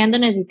 especialmente iniciando,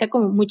 necesita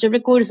como muchos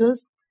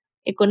recursos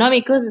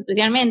económicos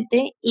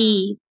especialmente,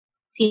 y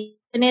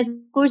si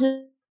tienes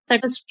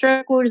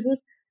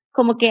recursos,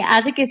 como que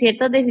hace que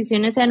ciertas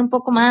decisiones sean un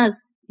poco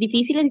más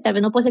difíciles y tal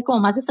vez no puede ser como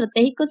más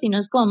estratégicos, sino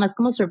es como más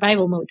como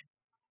survival mode.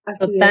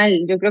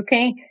 Total, yo creo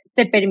que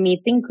te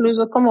permite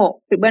incluso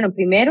como, bueno,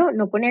 primero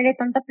no ponerle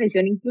tanta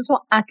presión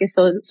incluso a que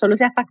solo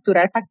sea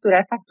facturar,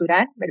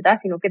 ¿verdad?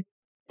 Sino que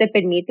te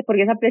permite,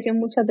 porque esa presión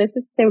muchas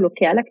veces te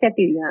bloquea la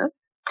creatividad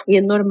y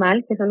es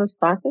normal que eso nos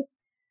pase,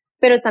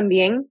 pero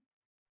también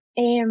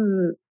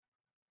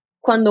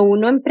cuando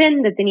uno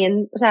emprende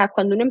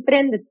cuando uno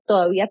emprende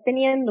todavía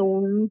teniendo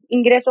un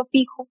ingreso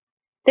fijo,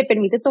 te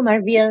permite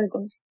tomar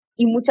riesgos.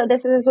 Y muchas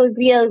veces esos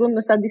riesgos no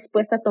estás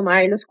dispuesta a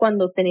tomarlos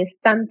cuando tenés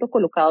tanto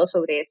colocado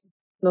sobre eso.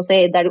 No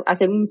sé,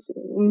 hacer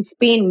un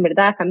spin,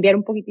 ¿verdad? Cambiar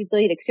un poquitito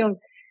de dirección.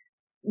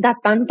 Da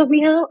tanto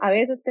miedo a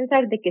veces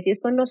pensar de que si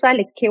esto no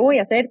sale, ¿qué voy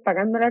a hacer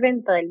pagando la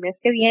renta del mes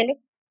que viene?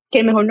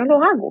 que mejor no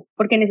lo hago,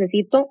 porque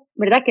necesito,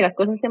 ¿verdad?, que las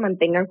cosas se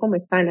mantengan como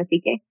están.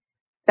 Así que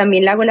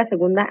también le hago la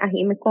segunda a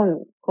Jime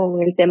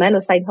con el tema de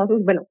los side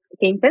hustles. Bueno,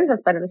 qué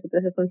intensas para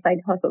nosotros es un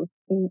side hustle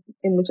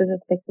en muchos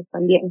aspectos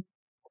también.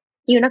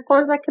 Y una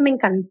cosa que me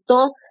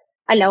encantó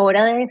a la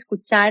hora de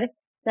escuchar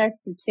la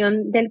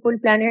descripción del Full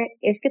Planner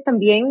es que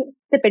también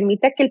te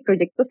permite que el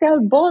proyecto sea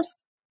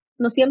vos.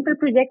 No siempre el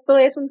proyecto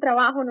es un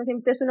trabajo, no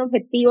siempre es un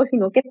objetivo,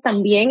 sino que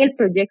también el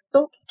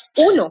proyecto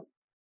uno,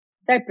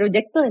 o sea, el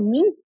proyecto de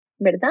mí,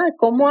 ¿verdad?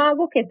 ¿Cómo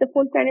hago que este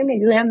Full Planner me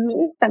ayude a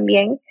mí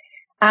también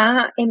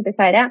a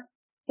empezar a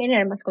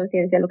generar más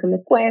conciencia de lo que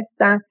me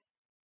cuesta,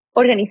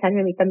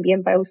 organizarme a mí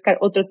también para buscar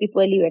otro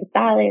tipo de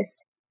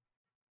libertades?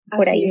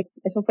 Por Así ahí, es.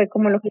 eso fue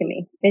como lo que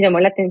me llamó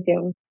la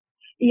atención.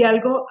 Y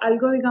algo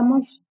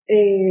digamos,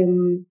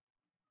 que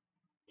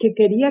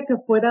quería que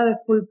fuera de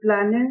Full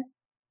Planner,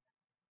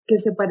 que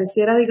se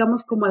pareciera,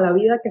 digamos, como a la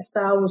vida que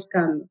estaba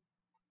buscando.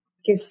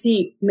 Que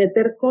sí,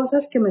 meter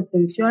cosas que me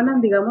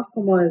funcionan, digamos,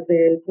 como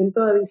desde el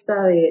punto de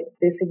vista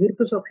de seguir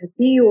tus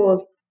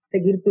objetivos,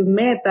 seguir tus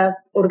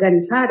metas,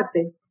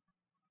 organizarte,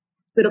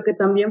 pero que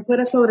también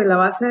fuera sobre la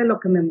base de lo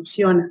que me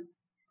emociona.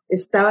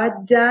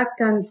 Estaba ya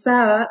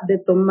cansada de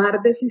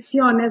tomar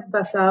decisiones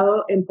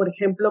basado en, por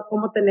ejemplo,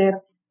 cómo tener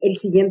el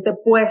siguiente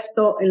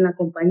puesto en la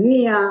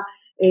compañía,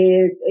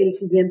 el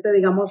siguiente,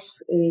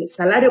 digamos,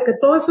 salario, que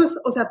todo eso es,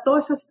 o sea, todo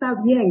eso está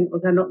bien, o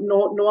sea,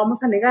 no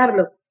vamos a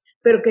negarlo,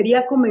 pero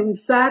quería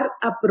comenzar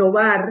a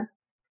probar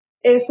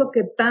eso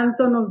que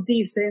tanto nos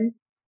dicen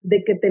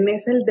de que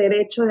tenés el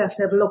derecho de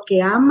hacer lo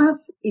que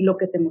amas y lo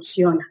que te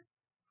emociona.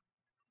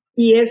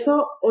 Y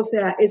eso, o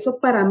sea, eso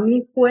para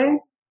mí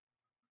fue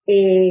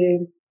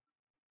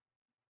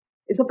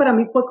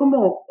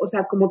como, o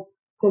sea,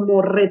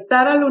 como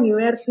retar al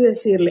universo y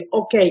decirle,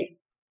 ok,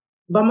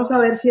 vamos a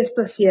ver si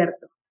esto es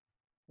cierto.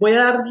 Voy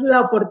a dar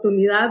la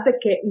oportunidad de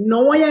que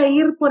no voy a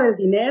ir por el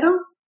dinero,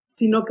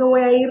 sino que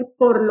voy a ir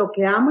por lo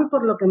que amo y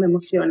por lo que me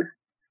emociona,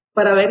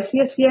 para ver si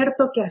es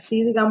cierto que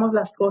así, digamos,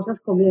 las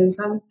cosas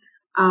comienzan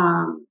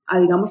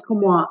digamos,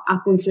 como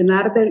a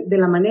funcionar de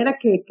la manera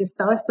que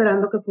estaba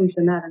esperando que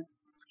funcionaran.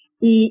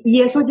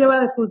 Y eso lleva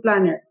de Full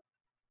Planner.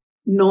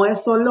 No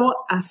es solo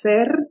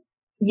hacer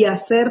y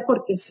hacer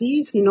porque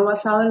sí, sino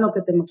basado en lo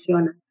que te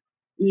emociona.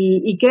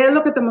 ¿Y qué es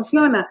lo que te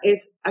emociona?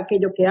 Es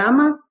aquello que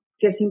amas,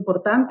 que es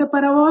importante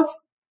para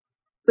vos,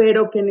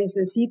 pero que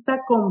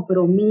necesita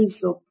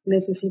compromiso,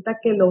 necesita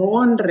que lo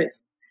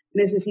honres,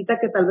 necesita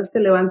que tal vez te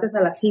levantes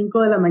a las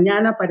 5 de la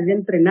mañana para ir a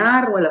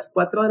entrenar o a las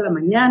 4 de la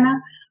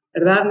mañana,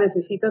 ¿verdad?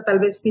 Necesita tal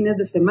vez fines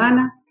de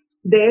semana.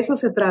 De eso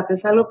se trata,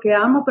 es algo que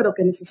amo, pero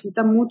que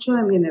necesita mucho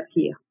de mi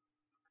energía.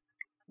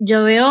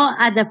 Yo veo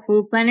a The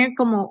Full Planner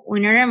como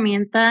una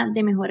herramienta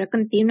de mejora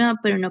continua,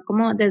 pero no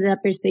como desde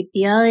la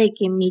perspectiva de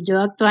que mi yo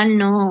actual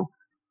no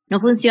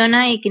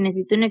funciona y que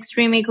necesito un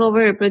extreme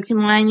makeover el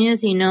próximo año,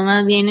 sino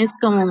más bien es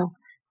como,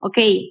 ok,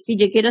 si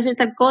yo quiero hacer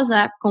tal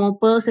cosa, ¿cómo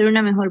puedo ser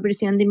una mejor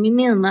versión de mí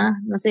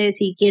misma? No sé,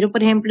 si quiero,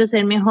 por ejemplo,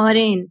 ser mejor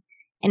en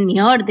mi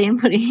orden,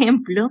 por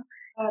ejemplo,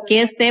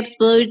 ¿qué steps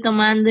puedo ir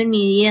tomando en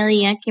mi día a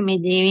día que me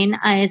lleven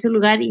a ese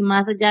lugar? Y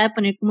más allá de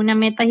poner como una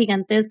meta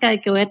gigantesca de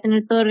que voy a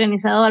tener todo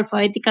organizado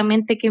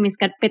alfabéticamente, que mis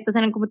carpetas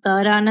en la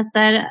computadora van a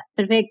estar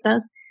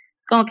perfectas,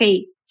 como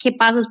que, ¿qué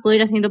pasos puedo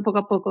ir haciendo poco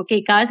a poco? Ok,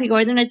 cada vez que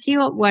guarde un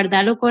archivo,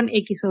 guardarlo con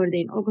X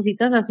orden o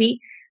cositas así.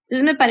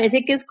 Entonces me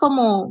parece que es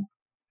como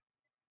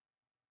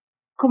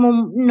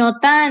no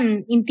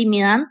tan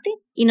intimidante,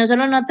 y no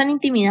solo no tan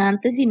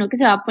intimidante, sino que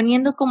se va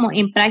poniendo como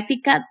en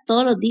práctica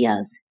todos los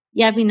días.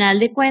 Y al final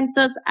de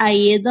cuentas,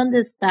 ahí es donde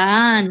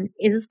están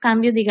esos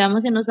cambios,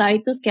 digamos, en los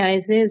hábitos que a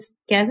veces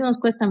nos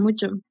cuesta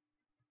mucho.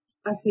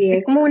 Así es.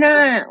 Es como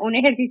un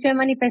ejercicio de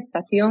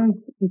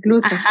manifestación,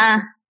 incluso.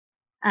 Ajá.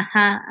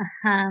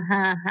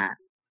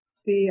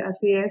 Sí,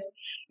 así es.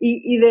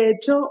 Y de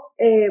hecho,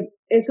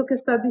 eso que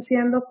estás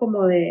diciendo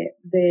como de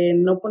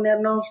no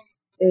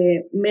ponernos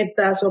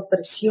metas o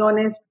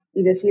presiones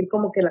y decir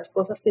como que las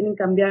cosas tienen que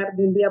cambiar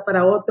de un día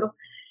para otro,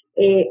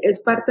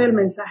 es parte del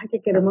mensaje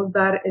que queremos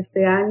dar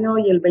este año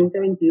y el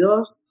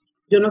 2022.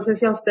 Yo no sé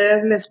si a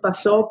ustedes les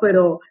pasó,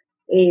 pero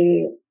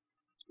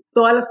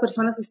todas las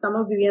personas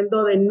estamos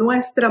viviendo de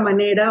nuestra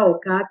manera o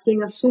cada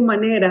quien a su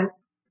manera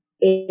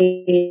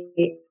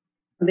y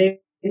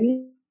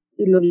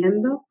lo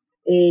viendo.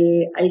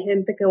 Hay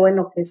gente que,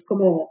 bueno, que es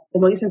como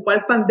dicen,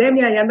 ¿cuál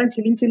pandemia? Y andan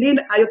chilín.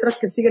 Hay otras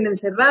que siguen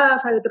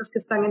encerradas, hay otras que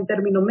están en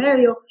término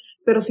medio,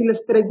 pero si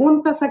les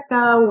preguntas a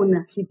cada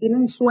una si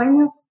tienen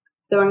sueños,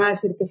 te van a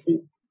decir que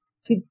sí.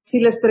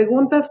 Si les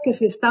preguntas que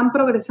si están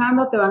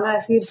progresando, te van a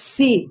decir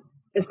sí,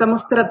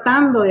 estamos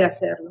tratando de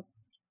hacerlo.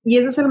 Y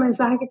ese es el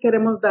mensaje que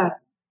queremos dar,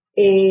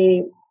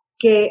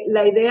 que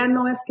la idea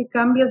no es que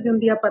cambies de un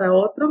día para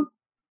otro,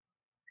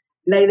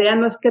 la idea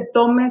no es que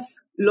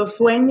tomes los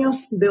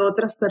sueños de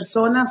otras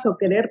personas o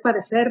querer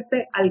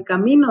parecerte al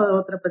camino de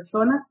otra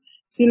persona,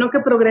 sino que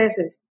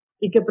progreses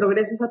y que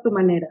progreses a tu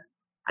manera.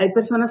 Hay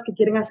personas que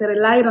quieren hacer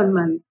el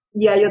Ironman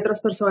y hay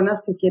otras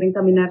personas que quieren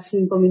caminar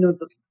 5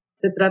 minutos.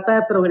 Se trata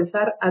de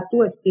progresar a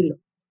tu estilo.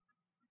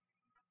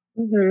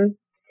 Uh-huh.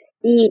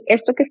 Y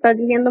esto que estás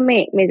diciendo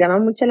me llama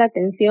mucho la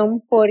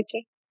atención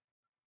porque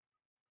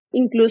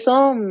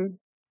incluso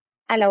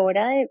a la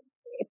hora de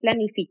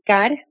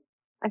planificar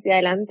hacia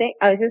adelante,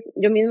 a veces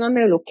yo misma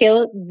me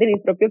bloqueo de mi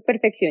propio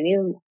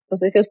perfeccionismo. No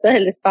sé si a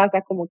ustedes les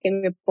pasa, como que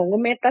me pongo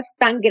metas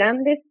tan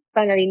grandes,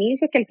 tan al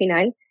inicio, que al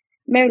final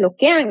me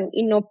bloquean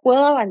y no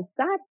puedo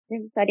avanzar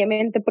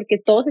necesariamente porque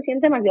todo se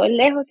siente demasiado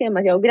lejos y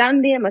demasiado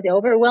grande y demasiado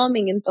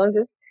overwhelming.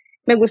 Entonces,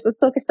 me gusta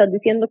esto que estás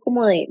diciendo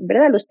como de,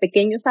 ¿verdad? Los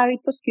pequeños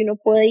hábitos que uno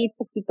puede ir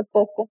poquito a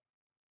poco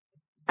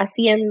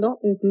haciendo,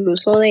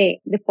 incluso de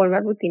forma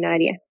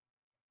rutinaria.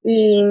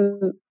 Y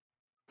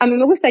a mí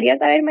me gustaría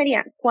saber,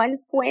 María, ¿cuál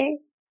fue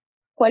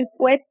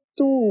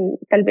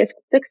tal vez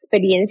tu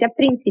experiencia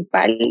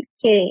principal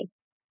que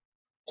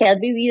has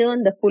vivido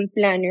en The Full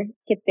Planner,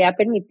 que te ha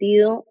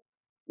permitido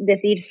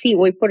decir, sí,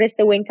 voy por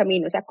este buen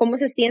camino? O sea, ¿cómo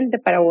se siente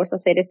para vos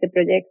hacer este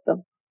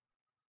proyecto?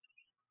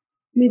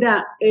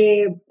 Mira,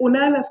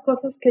 una de las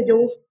cosas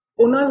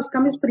uno de los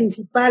cambios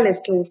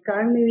principales que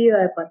buscaba en mi vida,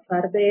 de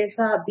pasar de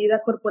esa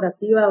vida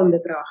corporativa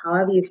donde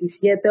trabajaba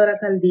 17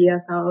 horas al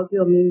día, sábados y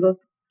domingos,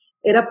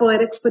 era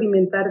poder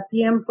experimentar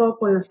tiempo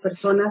con las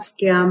personas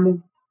que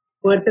amo,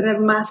 poder tener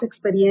más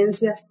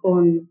experiencias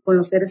con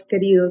los seres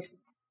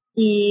queridos.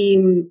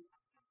 Y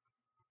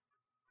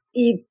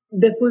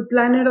The Full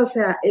Planner, o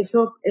sea,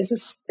 eso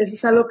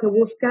es algo que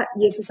busca,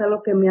 y eso es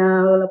algo que me ha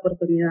dado la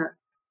oportunidad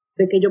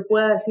de que yo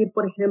pueda decir,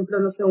 por ejemplo,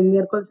 no sé, un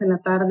miércoles en la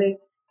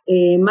tarde,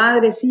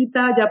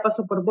 madrecita, ya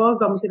pasó por vos,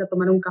 vamos a ir a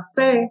tomar un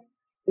café,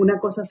 una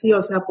cosa así,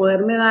 o sea,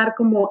 poderme dar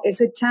como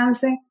ese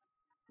chance,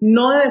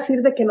 no de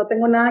decir de que no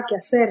tengo nada que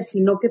hacer,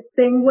 sino que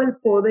tengo el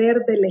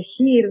poder de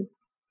elegir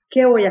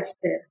qué voy a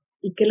hacer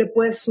y qué le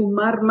puede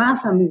sumar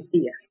más a mis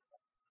días.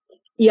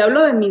 Y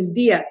hablo de mis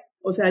días,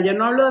 o sea, yo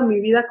no hablo de mi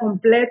vida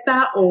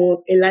completa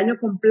o el año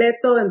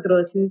completo dentro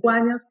de 5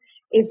 años,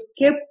 es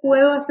qué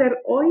puedo hacer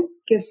hoy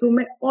que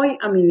sume hoy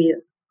a mi vida.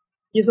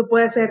 Y eso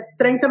puede ser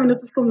 30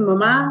 minutos con mi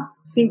mamá,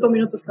 5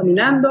 minutos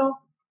caminando,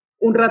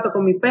 un rato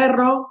con mi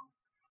perro,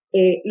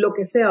 lo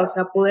que sea, o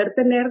sea, poder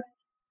tener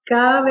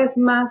cada vez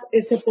más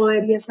ese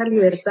poder y esa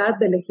libertad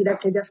de elegir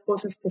aquellas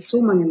cosas que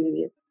suman en mi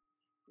vida.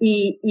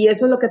 Y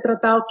eso es lo que he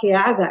tratado que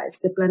haga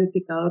este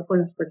planificador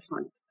con las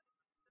personas.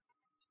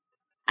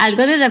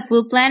 Algo de The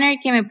Full Planner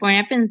que me pone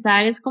a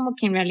pensar es como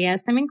que en realidad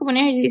es también como un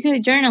ejercicio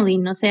de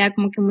journaling, o sea,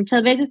 como que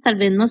muchas veces tal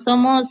vez no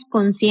somos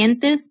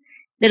conscientes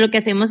de lo que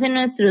hacemos en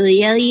nuestro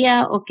día a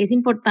día o qué es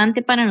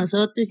importante para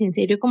nosotros, y en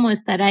serio como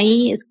estar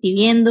ahí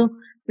escribiendo,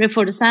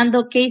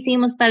 reforzando qué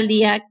hicimos tal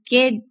día,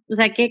 qué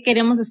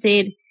queremos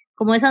hacer,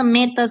 como esas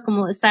metas,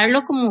 como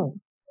estarlo como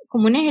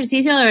un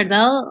ejercicio de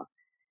verdad,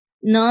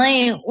 no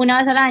de una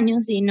vez al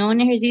año, sino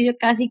un ejercicio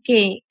casi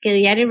que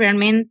diario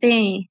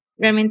realmente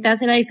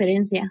hace la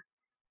diferencia.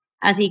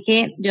 Así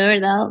que yo de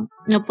verdad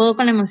no puedo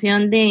con la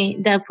emoción de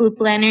The Full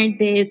Planner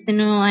de este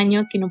nuevo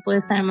año, que no puede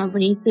estar más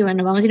bonito. Y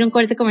bueno, vamos a ir a un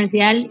corte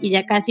comercial y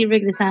ya casi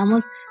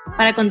regresamos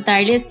para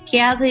contarles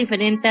qué hace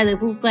diferente a The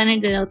Full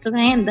Planner de otras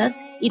agendas,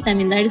 y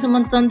también darles un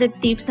montón de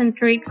tips and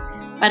tricks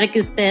para que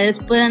ustedes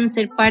puedan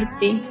ser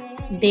parte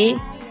de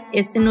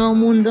este nuevo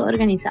mundo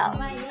organizado.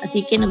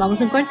 Así que nos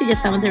vamos a un corte y ya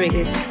estamos de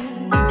regreso.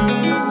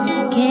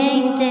 ¡Qué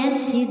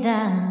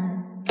intensidad!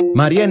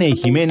 Mariana y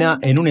Jimena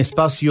en un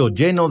espacio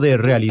lleno de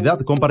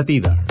realidad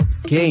compartida.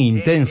 ¡Qué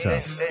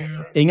intensas!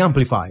 En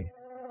Amplify.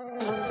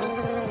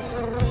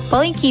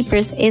 Pollen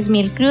Keepers es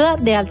miel cruda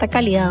de alta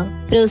calidad,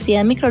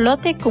 producida en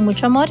microlote con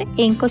mucho amor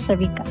en Costa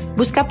Rica.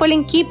 Busca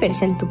Pollen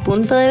Keepers en tu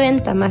punto de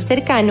venta más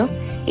cercano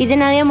y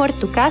llena de amor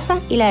tu casa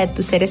y la de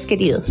tus seres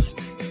queridos.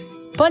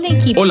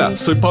 Hola,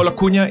 soy Pablo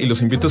Acuña y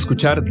los invito a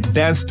escuchar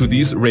Dance to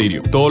This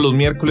Radio. Todos los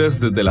miércoles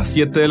desde las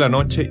 7 de la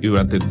noche y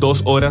durante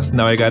 2 horas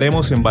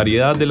navegaremos en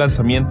variedad de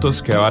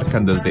lanzamientos que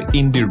abarcan desde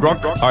indie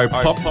rock, art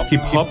pop,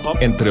 hip hop,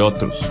 entre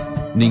otros.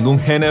 Ningún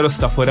género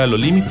está fuera de los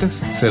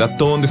límites, será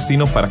todo un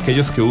destino para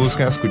aquellos que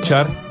buscan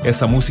escuchar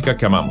esa música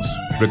que amamos.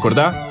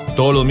 Recordá,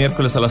 todos los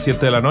miércoles a las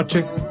 7 de la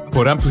noche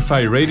por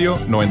Amplify Radio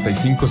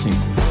 95.5.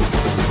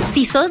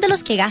 Si sos de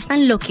los que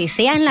gastan lo que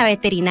sea en la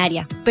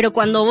veterinaria, pero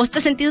cuando vos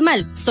te sentís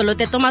mal, solo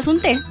te tomas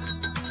un té,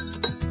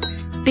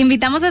 te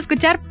invitamos a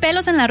escuchar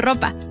Pelos en la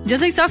Ropa. Yo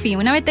soy Sofi,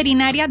 una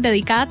veterinaria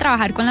dedicada a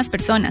trabajar con las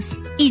personas.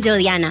 Y yo,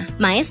 Diana,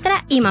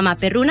 maestra y mamá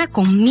perruna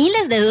con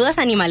miles de dudas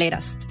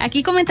animaleras.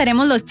 Aquí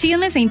comentaremos los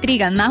chismes e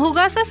intrigas más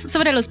jugosas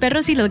sobre los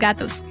perros y los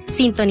gatos.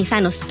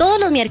 Sintonizanos todos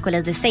los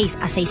miércoles de 6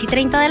 a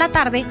 6:30 de la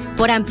tarde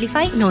por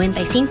Amplify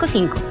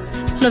 95.5.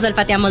 Nos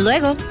olfateamos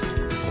luego.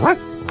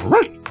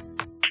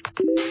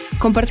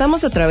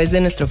 Compartamos a través de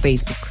nuestro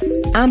Facebook,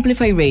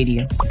 Amplify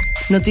Radio.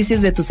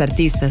 Noticias de tus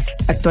artistas,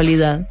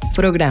 actualidad,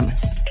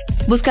 programas.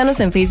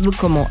 Búscanos en Facebook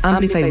como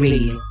Amplify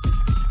Radio.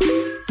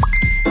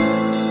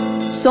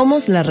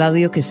 Somos la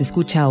radio que se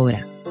escucha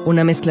ahora.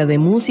 Una mezcla de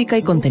música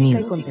y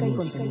contenido.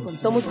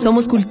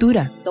 Somos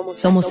cultura.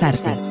 Somos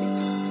arte.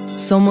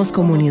 Somos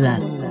comunidad.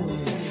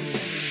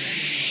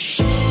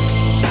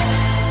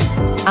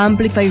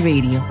 Amplify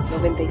Radio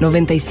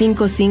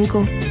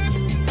 95.5.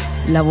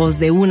 La voz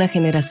de una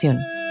generación.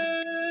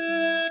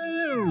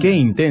 ¡Qué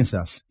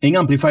intensas! En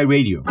Amplify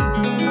Radio.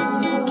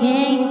 ¡Qué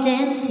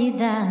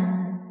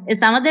intensidad.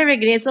 Estamos de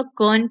regreso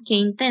con Qué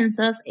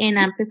Intensas en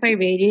Amplify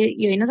Radio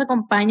y hoy nos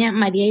acompaña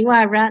María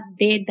Ibarra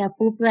de The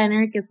Food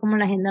Planner, que es como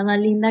la agenda más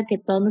linda que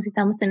todos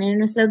necesitamos tener en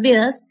nuestras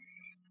vidas.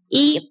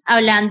 Y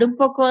hablando un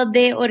poco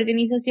de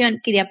organización,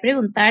 quería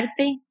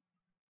preguntarte,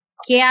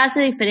 ¿qué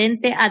hace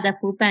diferente a The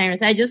Food Planner? O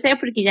sea, yo sé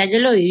porque ya yo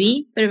lo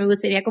viví, pero me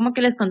gustaría como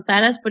que les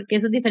contaras por qué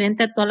eso es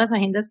diferente a todas las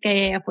agendas que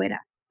hay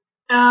afuera.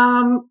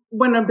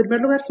 Bueno, en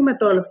primer lugar, su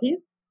metodología.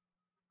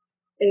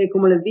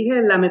 Como les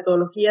dije, la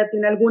metodología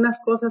tiene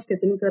algunas cosas que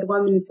tienen que ver con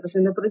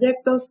administración de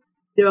proyectos,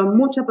 lleva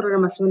mucha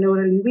programación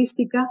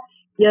neurolingüística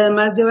y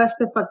además lleva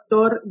este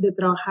factor de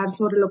trabajar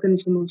sobre lo que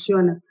nos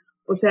emociona.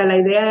 O sea, la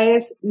idea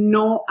es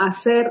no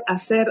hacer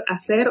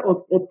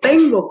o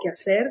tengo que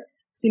hacer,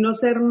 sino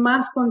ser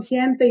más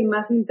consciente y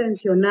más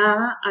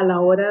intencionada a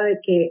la hora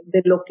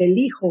de lo que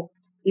elijo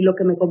y lo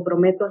que me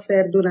comprometo a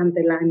hacer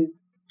durante el año.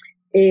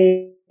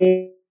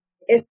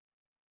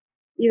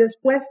 Y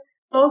después,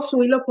 todo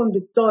su hilo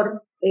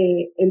conductor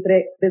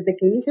desde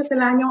que inicias el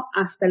año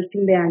hasta el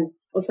fin de año.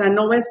 O sea,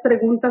 no ves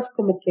preguntas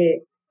como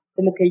que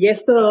 ¿y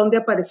esto de dónde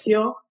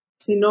apareció?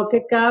 Sino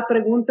que cada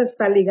pregunta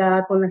está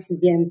ligada con la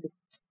siguiente.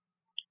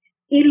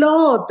 Y lo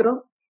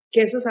otro,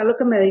 que eso es algo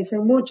que me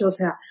dicen mucho, o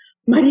sea,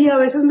 María, a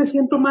veces me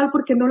siento mal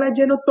porque no la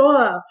lleno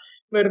toda,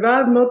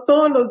 ¿verdad? No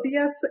todos los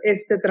días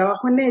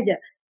trabajo en ella.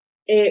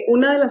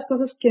 Una de las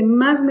cosas que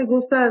más me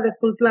gusta de The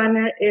Food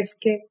Planner es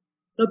que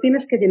no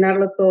tienes que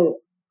llenarlo todo.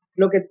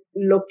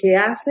 Lo que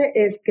hace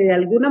es que de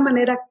alguna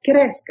manera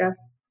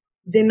crezcas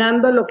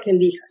llenando lo que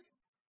elijas.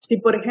 Si,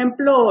 por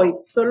ejemplo, hoy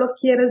solo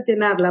quieres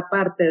llenar la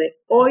parte de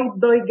hoy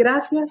doy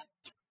gracias,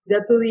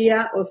 ya tu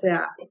día, o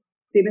sea,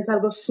 tienes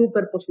algo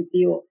súper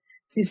positivo.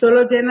 Si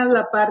solo llenas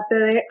la parte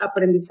de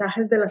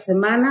aprendizajes de la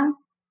semana,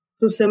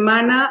 tu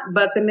semana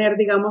va a tener,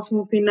 digamos,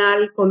 un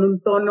final con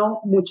un tono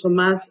mucho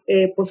más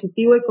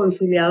positivo y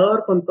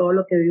conciliador con todo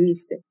lo que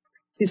viviste.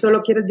 Si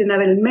solo quieres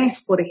llenar el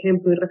mes, por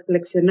ejemplo, y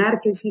reflexionar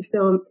qué hiciste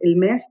el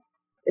mes,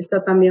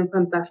 está también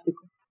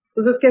fantástico.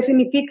 Entonces, ¿qué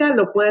significa?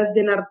 Lo puedes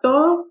llenar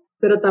todo,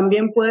 pero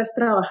también puedes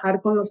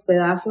trabajar con los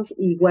pedazos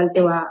y igual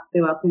te va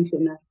a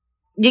funcionar.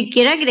 Yo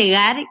quiero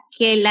agregar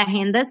que la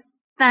agenda es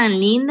tan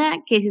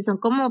linda que si son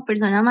como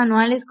personas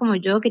manuales como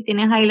yo, que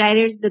tienen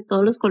highlighters de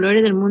todos los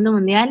colores del mundo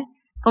mundial,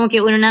 como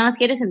que uno nada más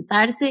quiere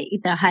sentarse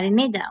y trabajar en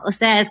ella. O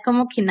sea, es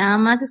como que nada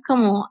más es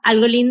como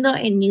algo lindo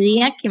en mi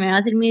día que me va a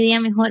hacer mi día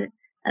mejor.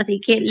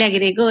 Así que le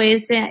agrego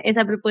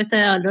esa propuesta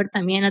de valor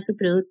también a tu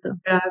producto.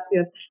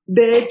 Gracias.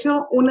 De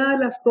hecho, una de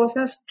las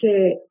cosas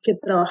que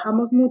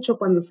trabajamos mucho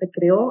cuando se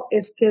creó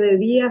es que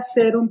debía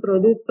ser un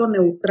producto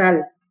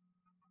neutral,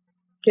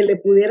 que le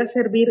pudiera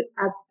servir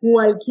a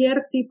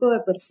cualquier tipo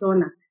de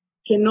persona,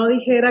 que no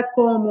dijera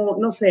como,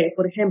 no sé,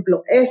 por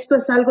ejemplo, esto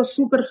es algo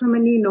súper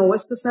femenino o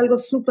esto es algo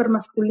súper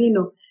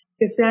masculino,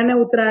 que sea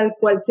neutral,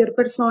 cualquier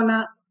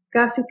persona,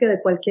 casi que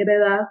de cualquier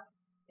edad,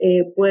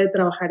 puede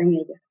trabajar en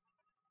ella.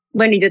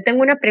 Bueno, y yo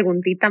tengo una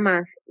preguntita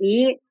más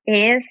y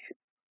es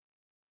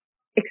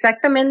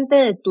exactamente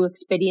de tu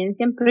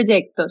experiencia en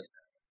proyectos.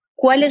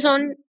 ¿Cuáles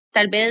son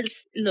tal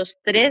vez los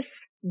 3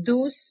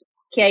 do's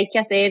que hay que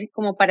hacer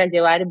como para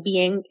llevar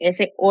bien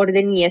ese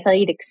orden y esa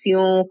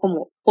dirección,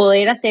 como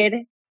poder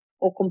hacer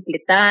o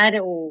completar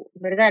o,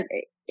 ¿verdad?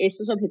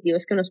 Esos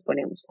objetivos que nos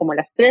ponemos, como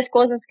las 3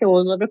 cosas que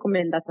vos nos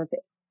recomendás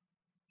hacer?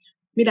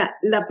 Mira,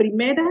 la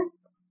primera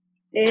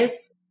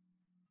es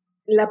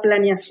la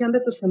planeación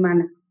de tu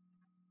semana.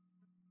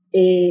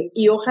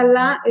 Y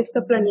ojalá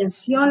esta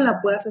planeación la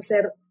puedas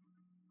hacer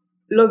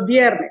los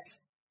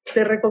viernes.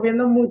 Te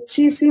recomiendo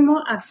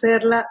muchísimo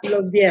hacerla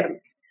los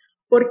viernes.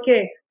 ¿Por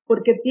qué?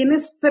 Porque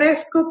tienes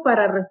fresco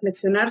para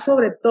reflexionar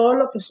sobre todo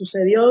lo que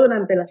sucedió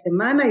durante la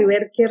semana y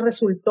ver qué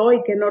resultó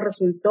y qué no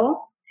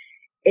resultó.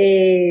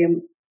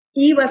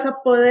 Y vas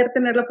a poder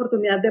tener la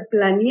oportunidad de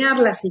planear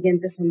la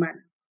siguiente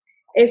semana.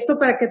 ¿Esto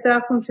para qué te va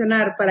a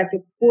funcionar? Para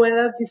que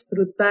puedas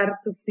disfrutar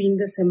tu fin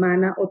de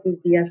semana o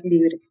tus días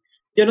libres.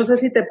 Yo no sé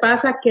si te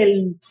pasa que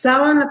el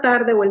sábado en la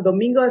tarde o el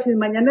domingo decís,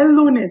 mañana es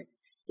lunes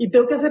y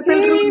tengo que hacerte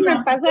el reunión. Sí,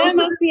 me pasa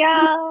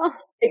demasiado.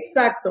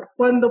 Exacto.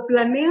 Cuando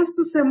planeas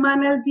tu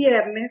semana el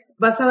viernes,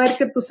 vas a ver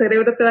que tu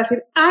cerebro te va a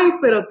decir, ay,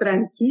 pero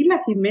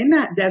tranquila,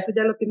 Jimena, ya eso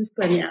ya lo tienes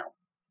planeado.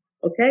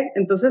 ¿Ok?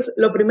 Entonces,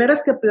 lo primero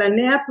es que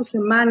planea tu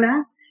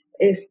semana,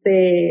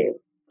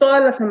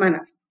 todas las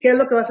semanas. ¿Qué es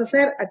lo que vas a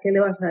hacer? ¿A qué le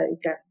vas a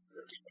dedicar?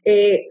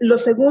 Lo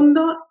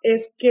segundo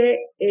es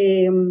que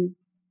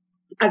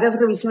hagas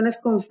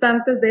revisiones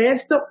constantes de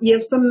esto, y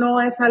esto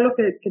no es algo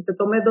que te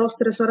tome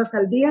 2-3 horas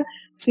al día,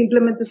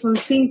 simplemente son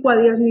 5 a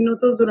 10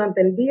 minutos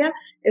durante el día,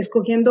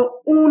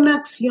 escogiendo una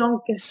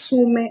acción que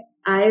sume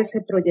a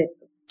ese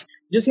proyecto.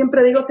 Yo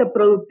siempre digo que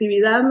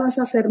productividad no es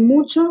hacer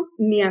mucho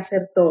ni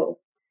hacer todo,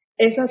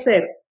 es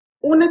hacer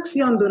una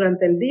acción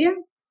durante el día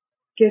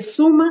que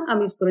suma a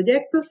mis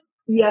proyectos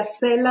y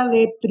hacerla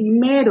de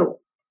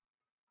primero,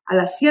 a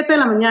las 7 de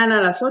la mañana,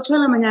 a las 8 de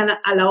la mañana,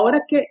 a la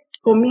hora que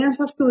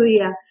comienzas tu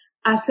día.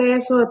 Hace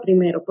eso de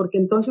primero, porque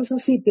entonces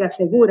así te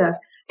aseguras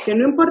que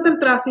no importa el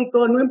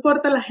tráfico, no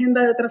importa la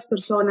agenda de otras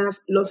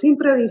personas, los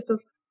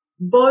imprevistos,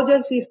 vos ya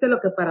hiciste lo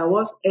que para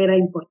vos era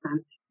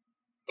importante.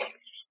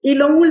 Y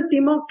lo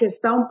último, que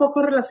está un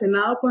poco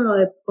relacionado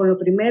con lo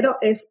primero,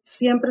 es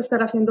siempre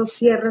estar haciendo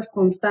cierres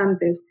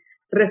constantes,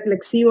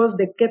 reflexivos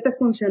de qué te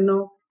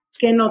funcionó,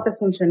 qué no te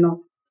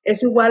funcionó.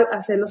 Eso igual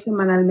hacerlo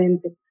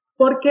semanalmente.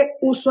 Porque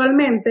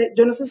usualmente,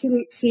 yo no sé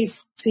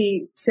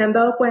si se han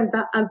dado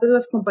cuenta, antes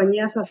las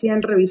compañías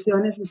hacían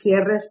revisiones y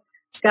cierres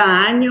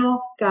cada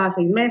año, cada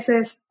 6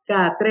 meses,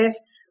 cada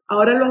 3.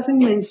 Ahora lo hacen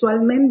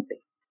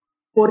mensualmente,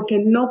 porque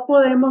no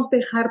podemos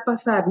dejar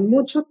pasar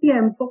mucho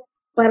tiempo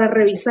para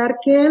revisar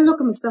qué es lo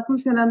que me está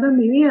funcionando en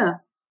mi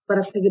vida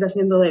para seguir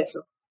haciendo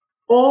eso.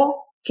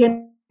 O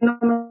qué no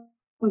me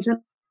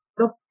funciona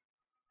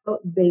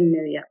de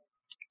inmediato.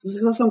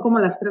 Entonces esas son como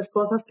las 3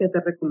 cosas que te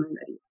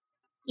recomendaría.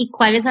 ¿Y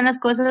cuáles son las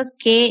cosas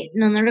que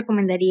no nos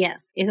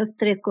recomendarías? Esas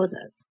 3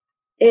 cosas.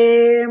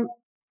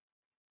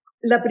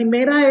 La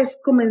primera es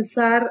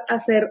comenzar a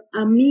ser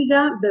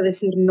amiga de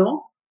decir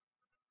no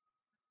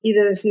y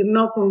de decir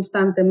no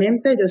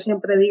constantemente. Yo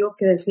siempre digo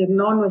que decir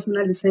no no es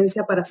una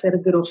licencia para ser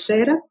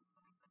grosera.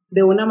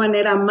 De una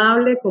manera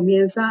amable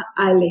comienza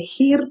a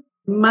elegir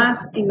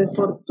más y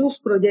mejor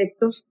tus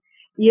proyectos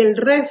y el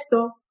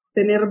resto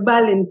tener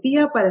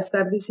valentía para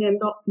estar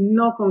diciendo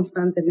no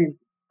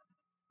constantemente.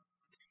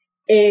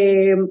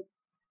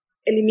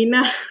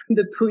 Elimina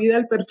de tu vida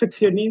el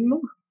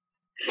perfeccionismo.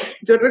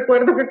 Yo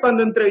recuerdo que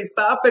cuando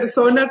entrevistaba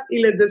personas y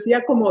les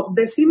decía como,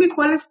 decime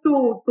cuál es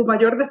tu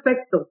mayor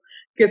defecto,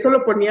 que eso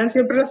lo ponían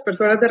siempre las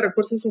personas de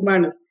recursos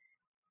humanos.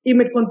 Y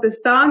me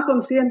contestaban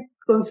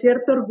con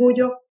cierto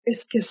orgullo,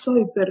 es que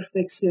soy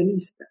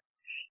perfeccionista.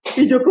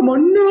 Y yo como,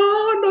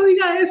 no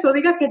diga eso,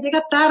 diga que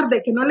llega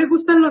tarde, que no le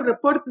gustan los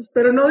reportes,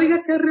 pero no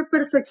diga que es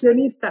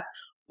perfeccionista.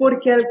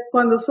 Porque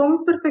cuando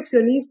somos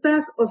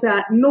perfeccionistas, o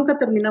sea, nunca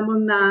terminamos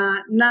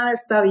nada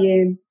está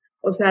bien.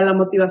 O sea, la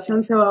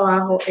motivación se va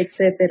abajo,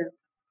 etcétera.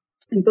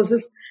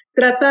 Entonces,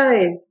 trata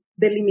de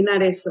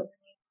eliminar eso.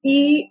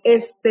 Y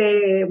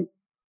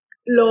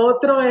lo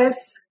otro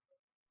es,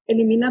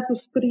 elimina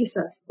tus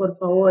prisas, por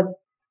favor.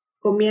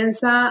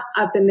 Comienza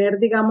a tener,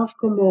 digamos,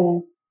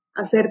 como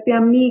hacerte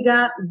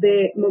amiga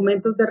de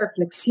momentos de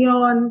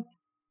reflexión.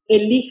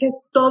 Elige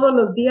todos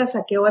los días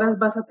a qué horas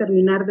vas a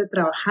terminar de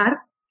trabajar.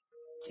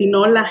 Si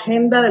no, la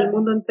agenda del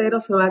mundo entero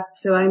se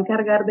va a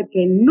encargar de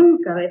que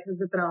nunca dejes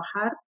de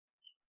trabajar.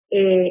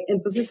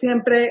 Entonces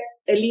siempre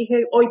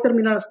elige, hoy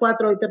termino a las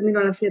 4, hoy termino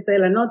a las 7 de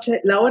la noche,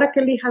 la hora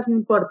que elijas no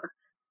importa,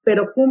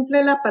 pero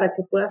cúmplela para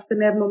que puedas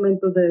tener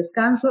momentos de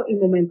descanso y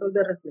momentos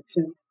de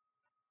reflexión.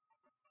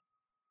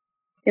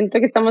 Siento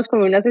que estamos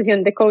como en una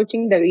sesión de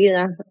coaching de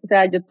vida, o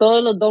sea, yo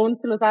todos los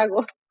don'ts los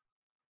hago.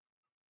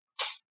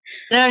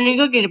 Pero lo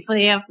único que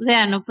podía, o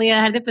sea, no podía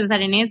dejar de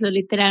pensar en eso,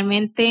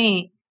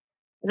 literalmente,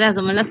 o sea,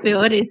 somos las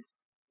peores.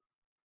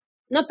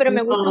 No, pero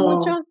me gusta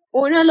mucho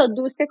uno de los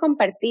do's que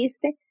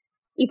compartiste,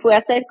 y fue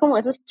hacer como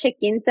esos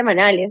check-ins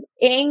semanales.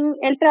 En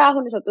el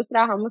trabajo nosotros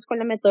trabajamos con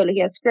la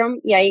metodología Scrum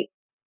y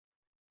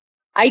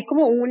hay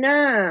como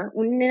una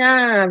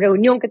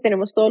reunión que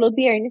tenemos todos los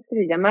viernes que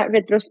se llama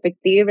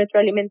retrospectiva y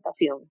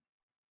retroalimentación.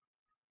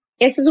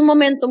 Este es un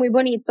momento muy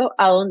bonito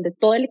a donde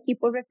todo el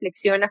equipo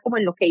reflexiona como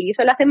en lo que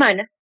hizo la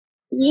semana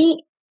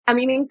y a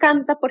mí me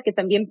encanta porque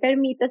también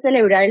permite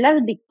celebrar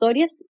las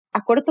victorias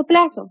a corto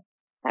plazo,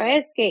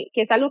 ¿sabes? Que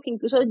es algo que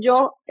incluso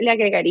yo le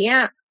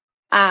agregaría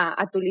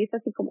a tu lista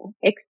así como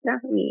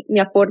extra, mi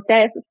aporte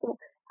a eso es como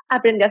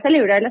aprender a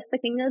celebrar las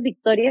pequeñas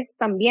victorias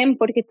también,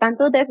 porque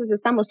tantas veces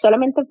estamos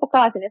solamente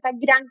enfocadas en esa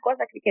gran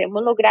cosa que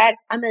queremos lograr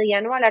a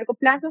mediano o a largo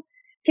plazo,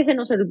 que se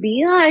nos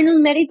olvida darnos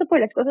mérito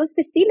por las cosas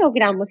que sí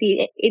logramos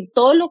y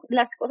todas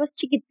las cosas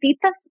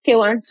chiquititas que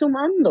van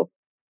sumando.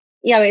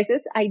 Y a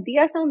veces hay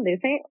días donde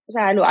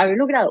haber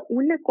logrado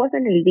una cosa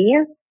en el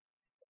día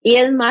y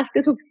es más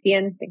que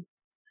suficiente.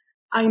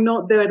 Ay,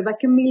 no, de verdad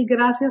que 1000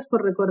 gracias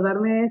por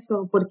recordarme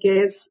eso,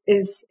 porque es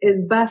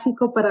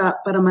básico para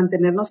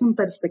mantenernos en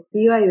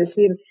perspectiva y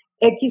decir,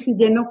 X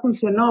y Y no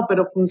funcionó,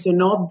 pero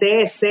funcionó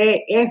D,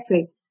 C,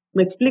 F.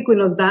 Me explico y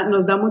nos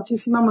da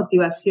muchísima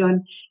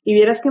motivación. Y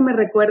vieras que me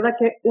recuerda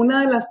que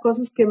una de las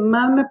cosas que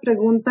más me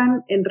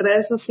preguntan en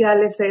redes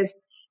sociales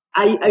es,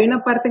 hay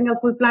una parte en el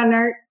Full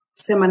Planner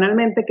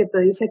semanalmente que te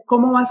dice,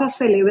 ¿cómo vas a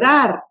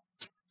celebrar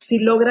si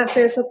logras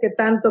eso que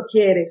tanto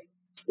quieres?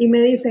 Y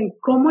me dicen,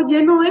 ¿cómo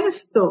lleno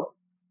esto?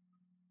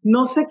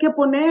 No sé qué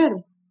poner.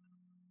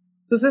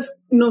 Entonces,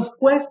 nos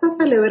cuesta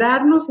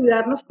celebrarnos y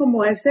darnos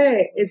como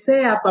ese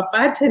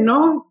apapache,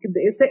 ¿no?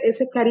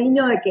 Ese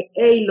cariño de que,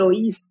 hey, lo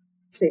hice,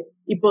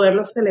 y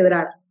poderlo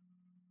celebrar.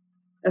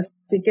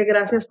 Así que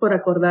gracias por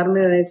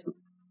acordarme de eso.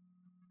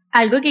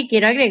 Algo que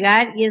quiero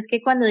agregar, y es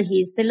que cuando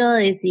dijiste lo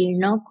de decir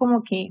no,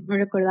 como que me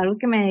recordó algo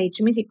que me ha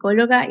dicho mi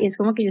psicóloga, y es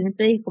como que yo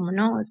siempre dije, como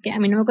no, es que a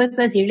mí no me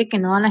cuesta decirle que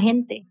no a la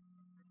gente.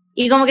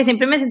 Y como que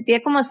siempre me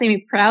sentía como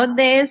semi-proud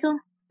de eso,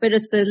 pero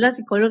después la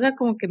psicóloga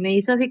como que me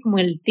hizo así como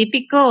el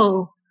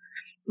típico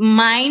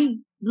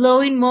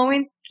mind-blowing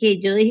moment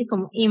que yo dije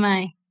como,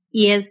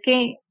 y es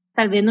que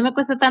tal vez no me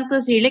cuesta tanto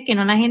decirle que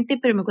no a la gente,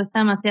 pero me cuesta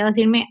demasiado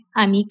decirme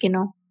a mí que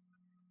no,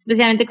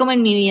 especialmente como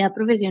en mi vida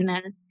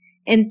profesional.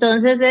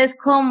 Entonces es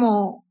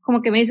como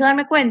como que me hizo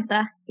darme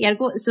cuenta, y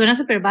algo suena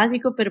súper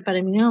básico, pero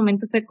para mí en el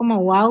momento fue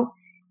como wow,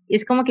 y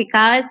es como que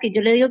cada vez que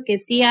yo le digo que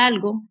sí a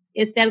algo,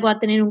 algo va a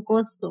tener un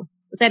costo,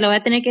 o sea, le voy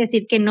a tener que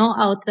decir que no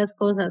a otras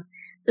cosas.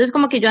 Entonces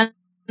como que yo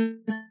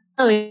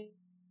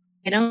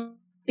era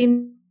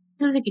un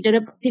y que yo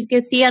le puedo decir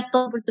que sí a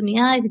todas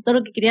oportunidades y todo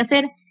lo que quería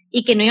hacer,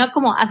 y que no iba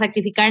como a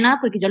sacrificar nada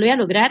porque yo lo iba a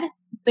lograr,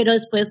 pero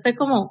después fue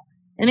como,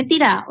 es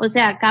mentira, o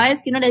sea, cada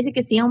vez que uno le dice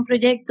que sí a un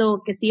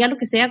proyecto, que sí a lo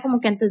que sea, como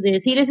que antes de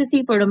decir ese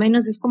sí, por lo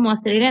menos es como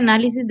hacer el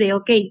análisis de,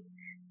 ok,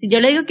 si yo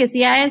le digo que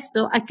sí a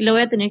esto, aquí lo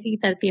voy a tener que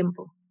quitar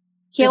tiempo.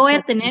 ¿Qué voy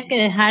a tener que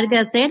dejar de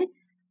hacer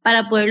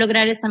para poder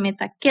lograr esta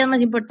meta? ¿Qué es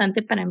más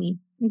importante para mí?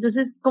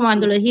 Entonces, como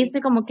cuando lo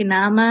dijiste, como que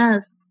nada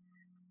más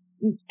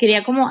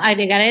quería como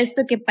agregar a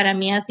esto que para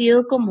mí ha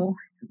sido como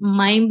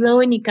mind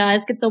blowing, y cada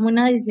vez que tomo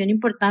una decisión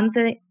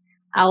importante,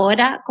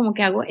 ahora como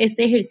que hago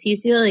este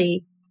ejercicio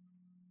de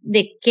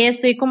qué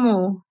estoy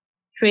como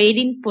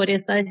trading por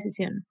esta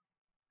decisión.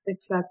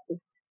 Exacto.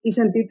 Y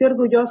sentirte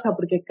orgullosa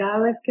porque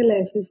cada vez que le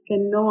decís que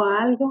no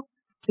a algo,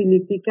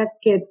 significa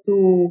que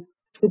tu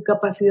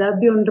capacidad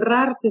de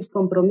honrar tus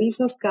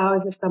compromisos cada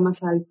vez está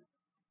más alta.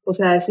 O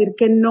sea, decir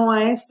que no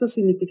a esto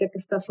significa que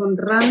estás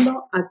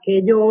honrando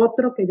aquello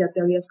otro que ya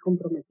te habías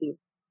comprometido.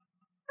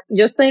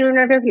 Yo estoy en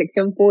una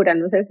reflexión pura,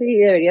 no sé si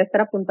debería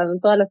estar apuntando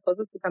todas las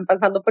cosas que están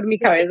pasando por mi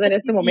cabeza en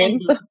este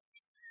momento.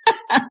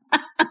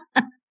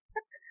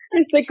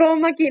 Estoy como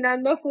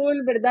maquinando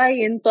full, ¿verdad?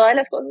 Y en todas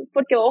las cosas,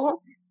 porque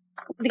ojo,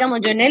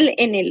 digamos, yo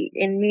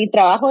en mi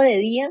trabajo de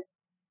día,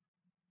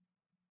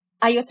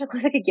 hay otra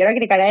cosa que quiero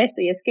agregar a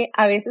esto, y es que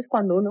a veces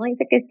cuando uno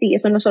dice que sí,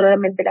 eso no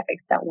solamente le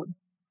afecta a uno,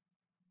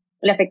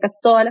 le afecta a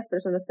todas las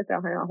personas que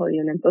trabajan abajo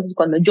de uno. Entonces,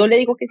 cuando yo le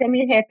digo que sí a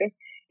mis jefes,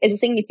 eso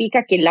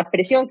significa que la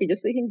presión que yo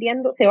estoy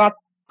sintiendo se va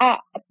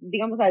a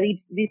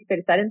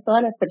dispersar en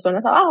todas las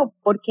personas abajo,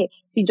 porque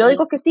si yo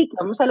digo que sí, que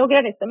vamos a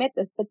lograr esta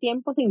meta, este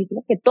tiempo,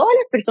 significa que todas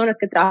las personas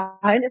que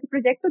trabajan en ese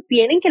proyecto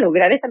tienen que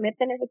lograr esa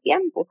meta en ese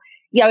tiempo.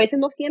 Y a veces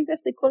no siempre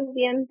estoy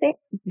consciente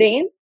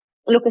de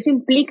lo que eso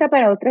implica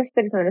para otras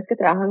personas que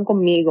trabajan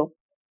conmigo.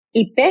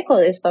 Y peco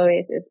de esto a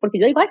veces, porque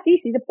yo digo, sí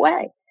se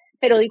puede.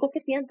 Pero digo que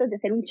sí antes de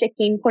hacer un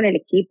check-in con el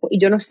equipo, y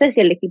yo no sé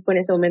si el equipo en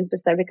ese momento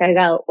está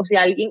recargado, o si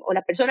alguien o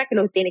la persona que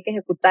lo tiene que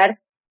ejecutar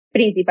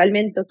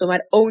principalmente o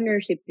tomar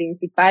ownership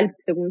principal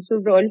según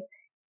su rol,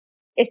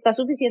 está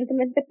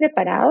suficientemente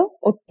preparado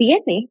o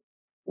tiene,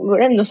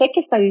 no sé qué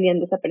está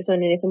viviendo esa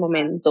persona en ese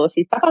momento,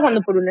 si está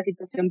pasando por una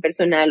situación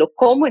personal o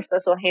cómo está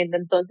su agenda.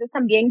 Entonces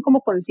también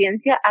como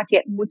conciencia a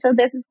que muchas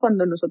veces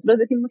cuando nosotros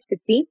decimos que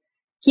sí,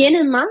 ¿quién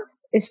es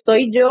más?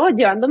 Estoy yo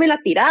llevándome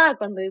la tirada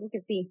cuando digo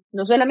que sí.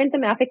 No solamente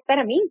me va a afectar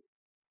a mí,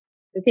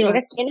 sino que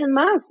a quién es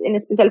más, en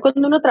especial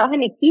cuando uno trabaja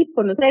en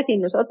equipo. No sé si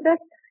nosotras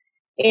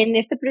en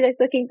este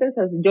proyecto de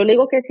Quintensas, yo le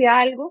digo que sí a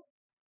algo,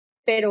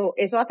 pero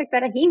eso va a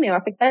afectar a Jimmy, va a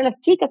afectar a las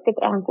chicas que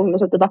trabajan con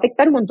nosotros, va a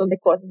afectar un montón de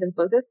cosas.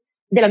 Entonces,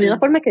 de la misma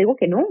forma que digo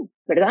que no,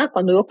 ¿verdad?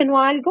 Cuando digo que no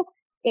a algo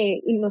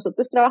y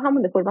nosotros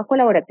trabajamos de forma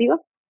colaborativa,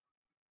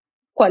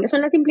 ¿cuáles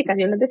son las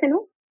implicaciones de ese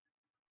no?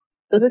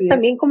 Entonces,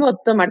 también como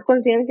tomar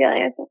conciencia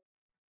de eso.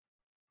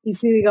 Y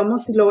si,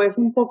 digamos, si lo ves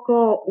un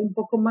poco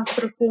más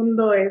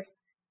profundo, es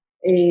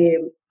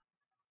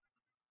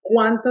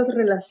cuántas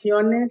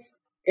relaciones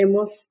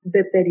hemos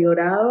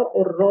deteriorado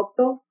o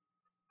roto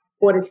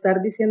por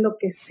estar diciendo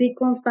que sí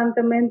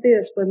constantemente y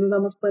después nos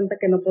damos cuenta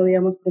que no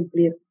podíamos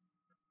cumplir.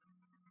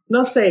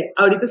 No sé,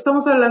 ahorita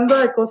estamos hablando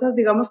de cosas,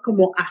 digamos,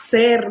 como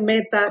hacer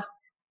metas,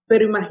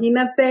 pero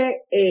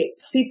imagínate,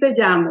 si te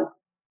llamo,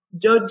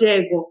 yo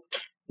llego,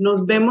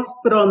 nos vemos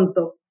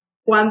pronto,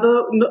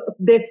 cuando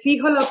de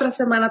fijo la otra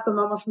semana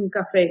tomamos un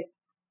café.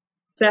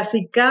 O sea,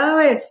 si cada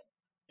vez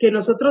que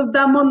nosotros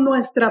damos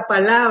nuestra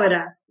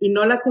palabra y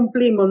no la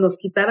cumplimos, nos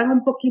quitaran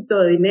un poquito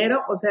de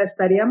dinero, o sea,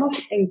 estaríamos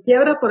en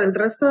quiebra por el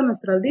resto de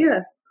nuestras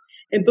vidas.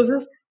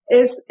 Entonces,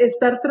 es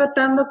estar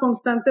tratando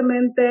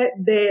constantemente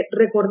de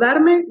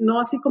recordarme, no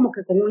así como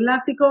que con un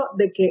látigo,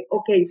 de que,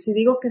 ok, si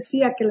digo que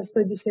sí, ¿a qué le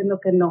estoy diciendo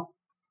que no?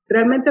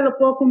 ¿Realmente lo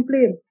puedo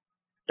cumplir?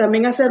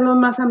 También hacernos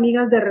más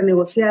amigas de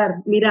renegociar.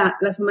 Mira,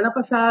 la semana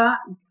pasada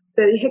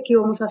te dije que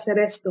íbamos a hacer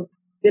esto.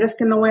 Vieras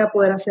que no voy a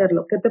poder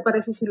hacerlo. ¿Qué te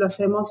parece si lo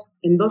hacemos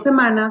en 2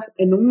 semanas,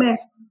 en un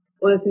mes,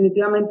 o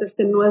definitivamente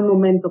este no es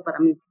momento para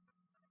mí?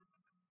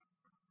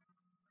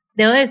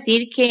 Debo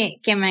decir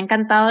que me ha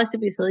encantado este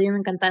episodio, me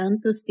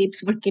encantaron tus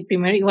tips, porque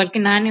primero, igual que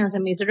nada,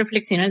 se me hizo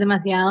reflexionar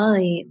demasiado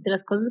de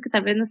las cosas que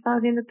tal vez no estaba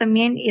haciendo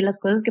también y las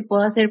cosas que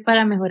puedo hacer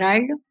para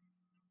mejorarlo.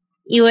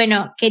 Y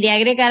bueno, quería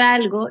agregar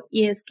algo,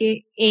 y es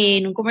que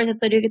en un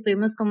conversatorio que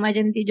tuvimos con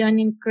Mayan Dillon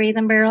en Crate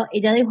and Barrel,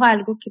 ella dijo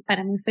algo que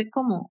para mí fue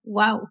como,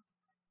 wow.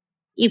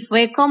 Y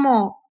fue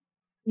como,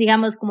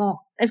 digamos,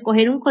 como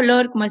escoger un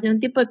color, como hacer un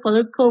tipo de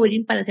color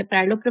coding para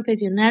separar lo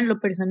profesional,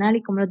 lo personal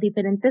y como las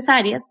diferentes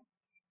áreas.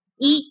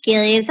 Y que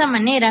de esa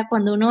manera,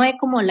 cuando uno ve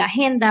como la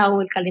agenda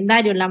o el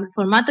calendario, el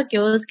formato que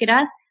vos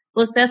querás,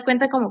 vos te das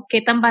cuenta como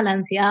qué tan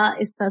balanceada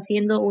está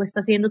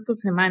haciendo tu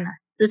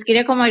semana. Entonces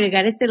quería como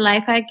agregar este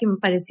life hack que me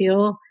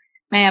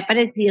había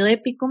parecido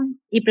épico,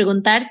 y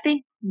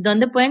preguntarte,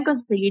 ¿dónde pueden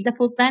conseguir The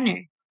Full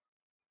Planner?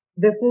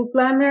 The Food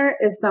Planner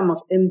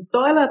estamos en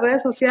todas las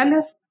redes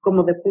sociales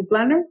como The Food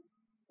Planner,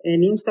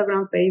 en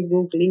Instagram,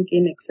 Facebook,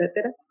 LinkedIn,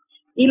 etc.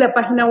 Y la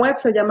página web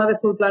se llama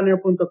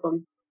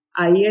thefoodplanner.com.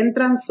 Ahí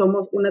entran,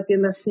 somos una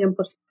tienda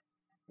 100%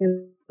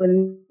 en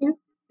línea.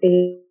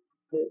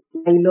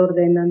 Ahí lo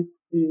ordenan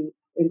y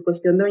en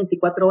cuestión de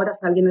 24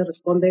 horas alguien les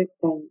responde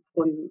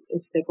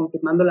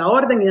confirmando la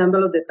orden y dando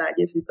los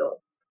detalles y todo.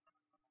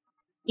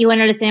 Y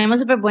bueno, les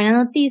tenemos súper buenas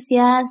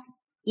noticias.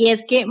 Y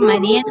es que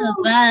María nos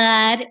va a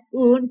dar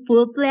un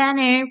Food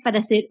Planner para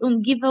hacer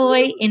un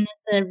giveaway en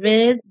nuestras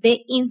redes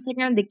de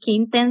Instagram de Qué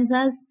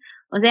Intensas.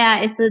 O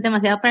sea, esto es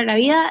demasiado para la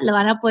vida, lo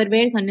van a poder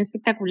ver, son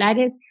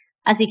espectaculares.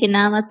 Así que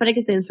nada más para que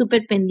estén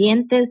súper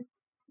pendientes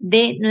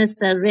de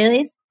nuestras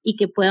redes y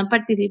que puedan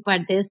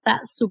participar de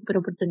esta súper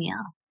oportunidad.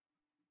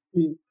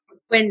 Sí.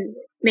 Bueno,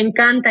 me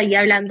encanta. Y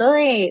hablando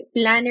de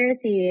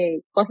planners y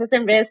de cosas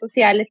en redes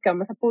sociales que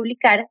vamos a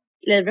publicar,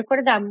 les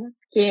recordamos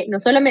que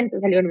no solamente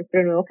salió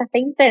nuestro nuevo Café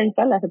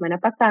Intensa la semana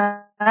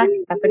pasada,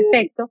 está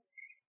perfecto,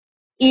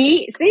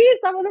 y sí,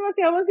 estamos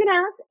demasiado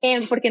emocionadas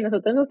porque a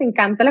nosotros nos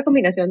encanta la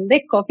combinación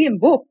de coffee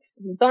and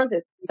books.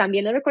 Entonces,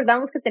 también les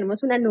recordamos que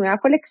tenemos una nueva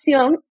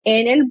colección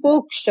en el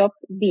bookshop,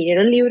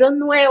 vinieron libros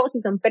nuevos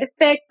y son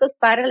perfectos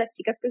para las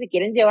chicas que se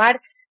quieren llevar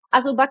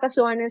a sus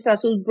vacaciones, a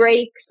sus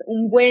breaks,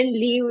 un buen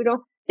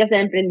libro, ya sea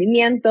de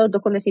emprendimiento,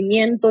 de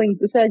conocimiento,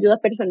 incluso de ayuda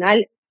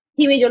personal.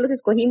 Jimmy y yo los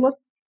escogimos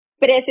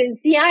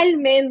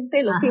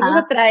presencialmente, los fuimos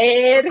a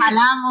traer.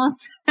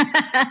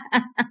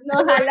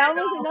 Nos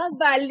jalamos unas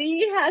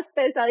valijas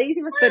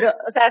pesadísimas, pero,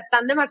 o sea,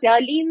 están demasiado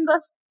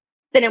lindos.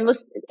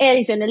 Tenemos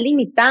ediciones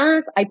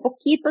limitadas, hay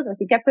poquitos,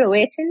 así que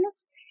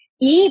aprovechenlos.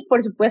 Y,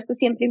 por supuesto,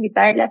 siempre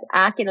invitarlas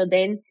a que nos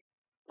den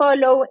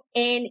follow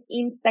en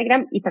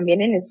Instagram y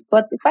también en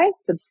Spotify,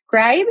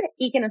 subscribe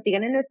y que nos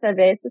sigan en nuestras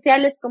redes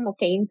sociales como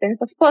Qué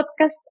Intensas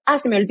Podcast.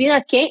 Se me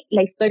olvida que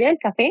la historia del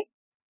café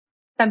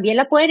también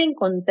la pueden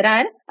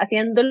encontrar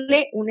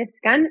haciéndole un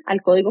scan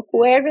al código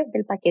QR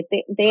del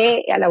paquete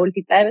a la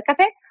bolsita de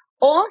café,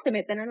 o se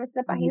meten a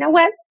nuestra página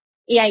web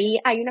y ahí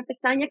hay una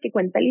pestaña que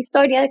cuenta la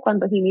historia de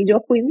cuando Jimmy y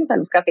yo fuimos a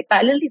los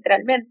cafetales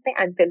literalmente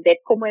a entender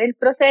cómo era el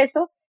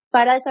proceso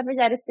para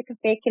desarrollar este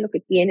café, que lo que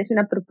tiene es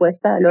una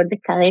propuesta de valor de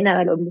cadena de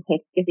valor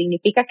mujer, que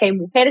significa que hay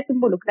mujeres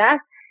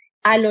involucradas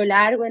a lo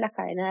largo de la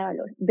cadena de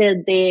valor,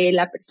 desde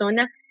la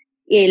persona,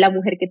 la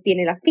mujer que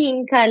tiene la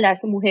finca,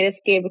 las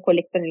mujeres que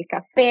recolectan el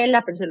café,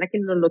 la persona que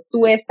nos lo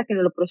tuesta, que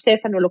nos lo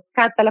procesa, nos lo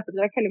cata, la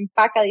persona que lo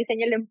empaca,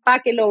 diseña el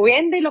empaque, lo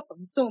vende y lo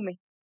consume.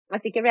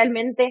 Así que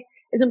realmente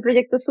es un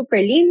proyecto súper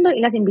lindo y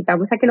las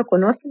invitamos a que lo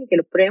conozcan y que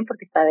lo prueben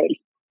porque está deli.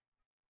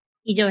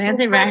 Y yo voy a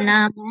cerrar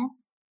nada más.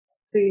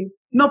 Sí.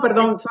 No,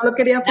 perdón, solo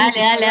quería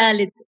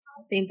Dale.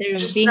 Te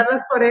interrumpí.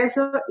 Felicitarlas por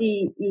eso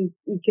y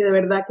que de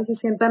verdad que se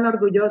sientan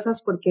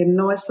orgullosas porque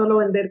no es solo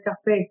vender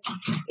café,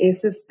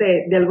 es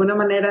de alguna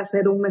manera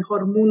hacer un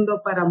mejor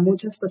mundo para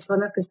muchas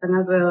personas que están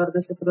alrededor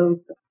de ese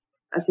producto.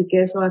 Así que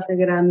eso hace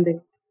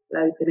grande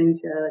la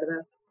diferencia, de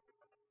verdad.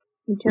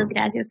 Muchas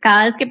gracias.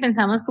 Cada vez que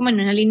pensamos como en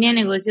una línea de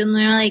negocios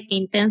nueva de Qué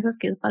Intensas,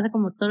 que eso pasa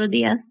como todos los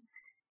días,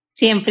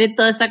 siempre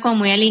todo está como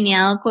muy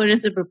alineado con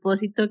nuestro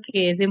propósito,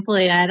 que es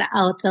empoderar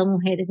a otras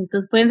mujeres.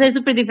 Entonces pueden ser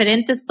súper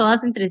diferentes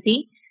todas entre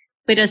sí,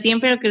 pero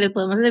siempre lo que les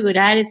podemos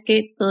asegurar es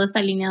que todo está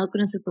alineado con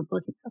nuestro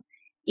propósito.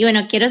 Y bueno,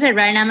 quiero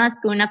cerrar nada más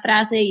con una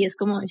frase y es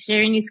como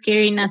sharing is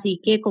caring,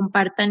 así que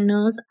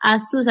compártanos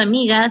a sus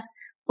amigas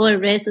por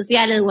redes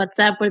sociales,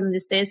 WhatsApp, por donde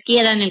ustedes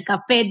quieran, el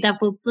café, The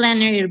Food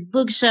Planner, el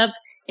bookshop,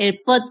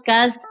 el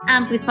podcast,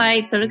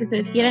 Amplify, todo lo que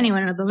ustedes quieran. Y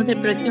bueno, nos vemos el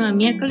próximo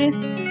miércoles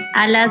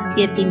a las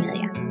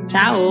 7:30.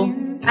 Chao.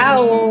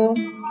 Chao.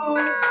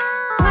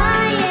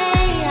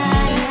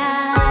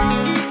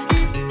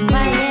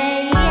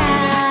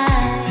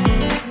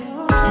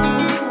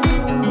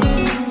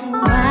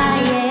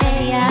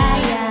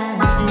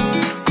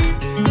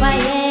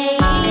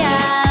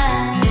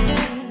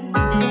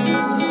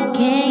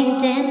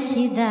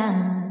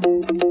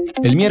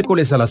 El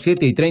miércoles a las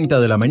 7:30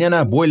 de la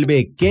mañana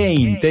vuelve Qué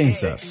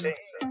Intensas,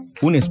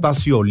 un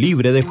espacio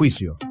libre de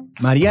juicio.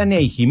 Mariana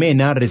y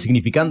Jimena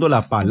resignificando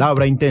la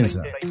palabra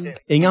intensa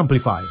en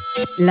Amplify.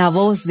 La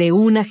voz de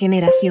una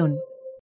generación.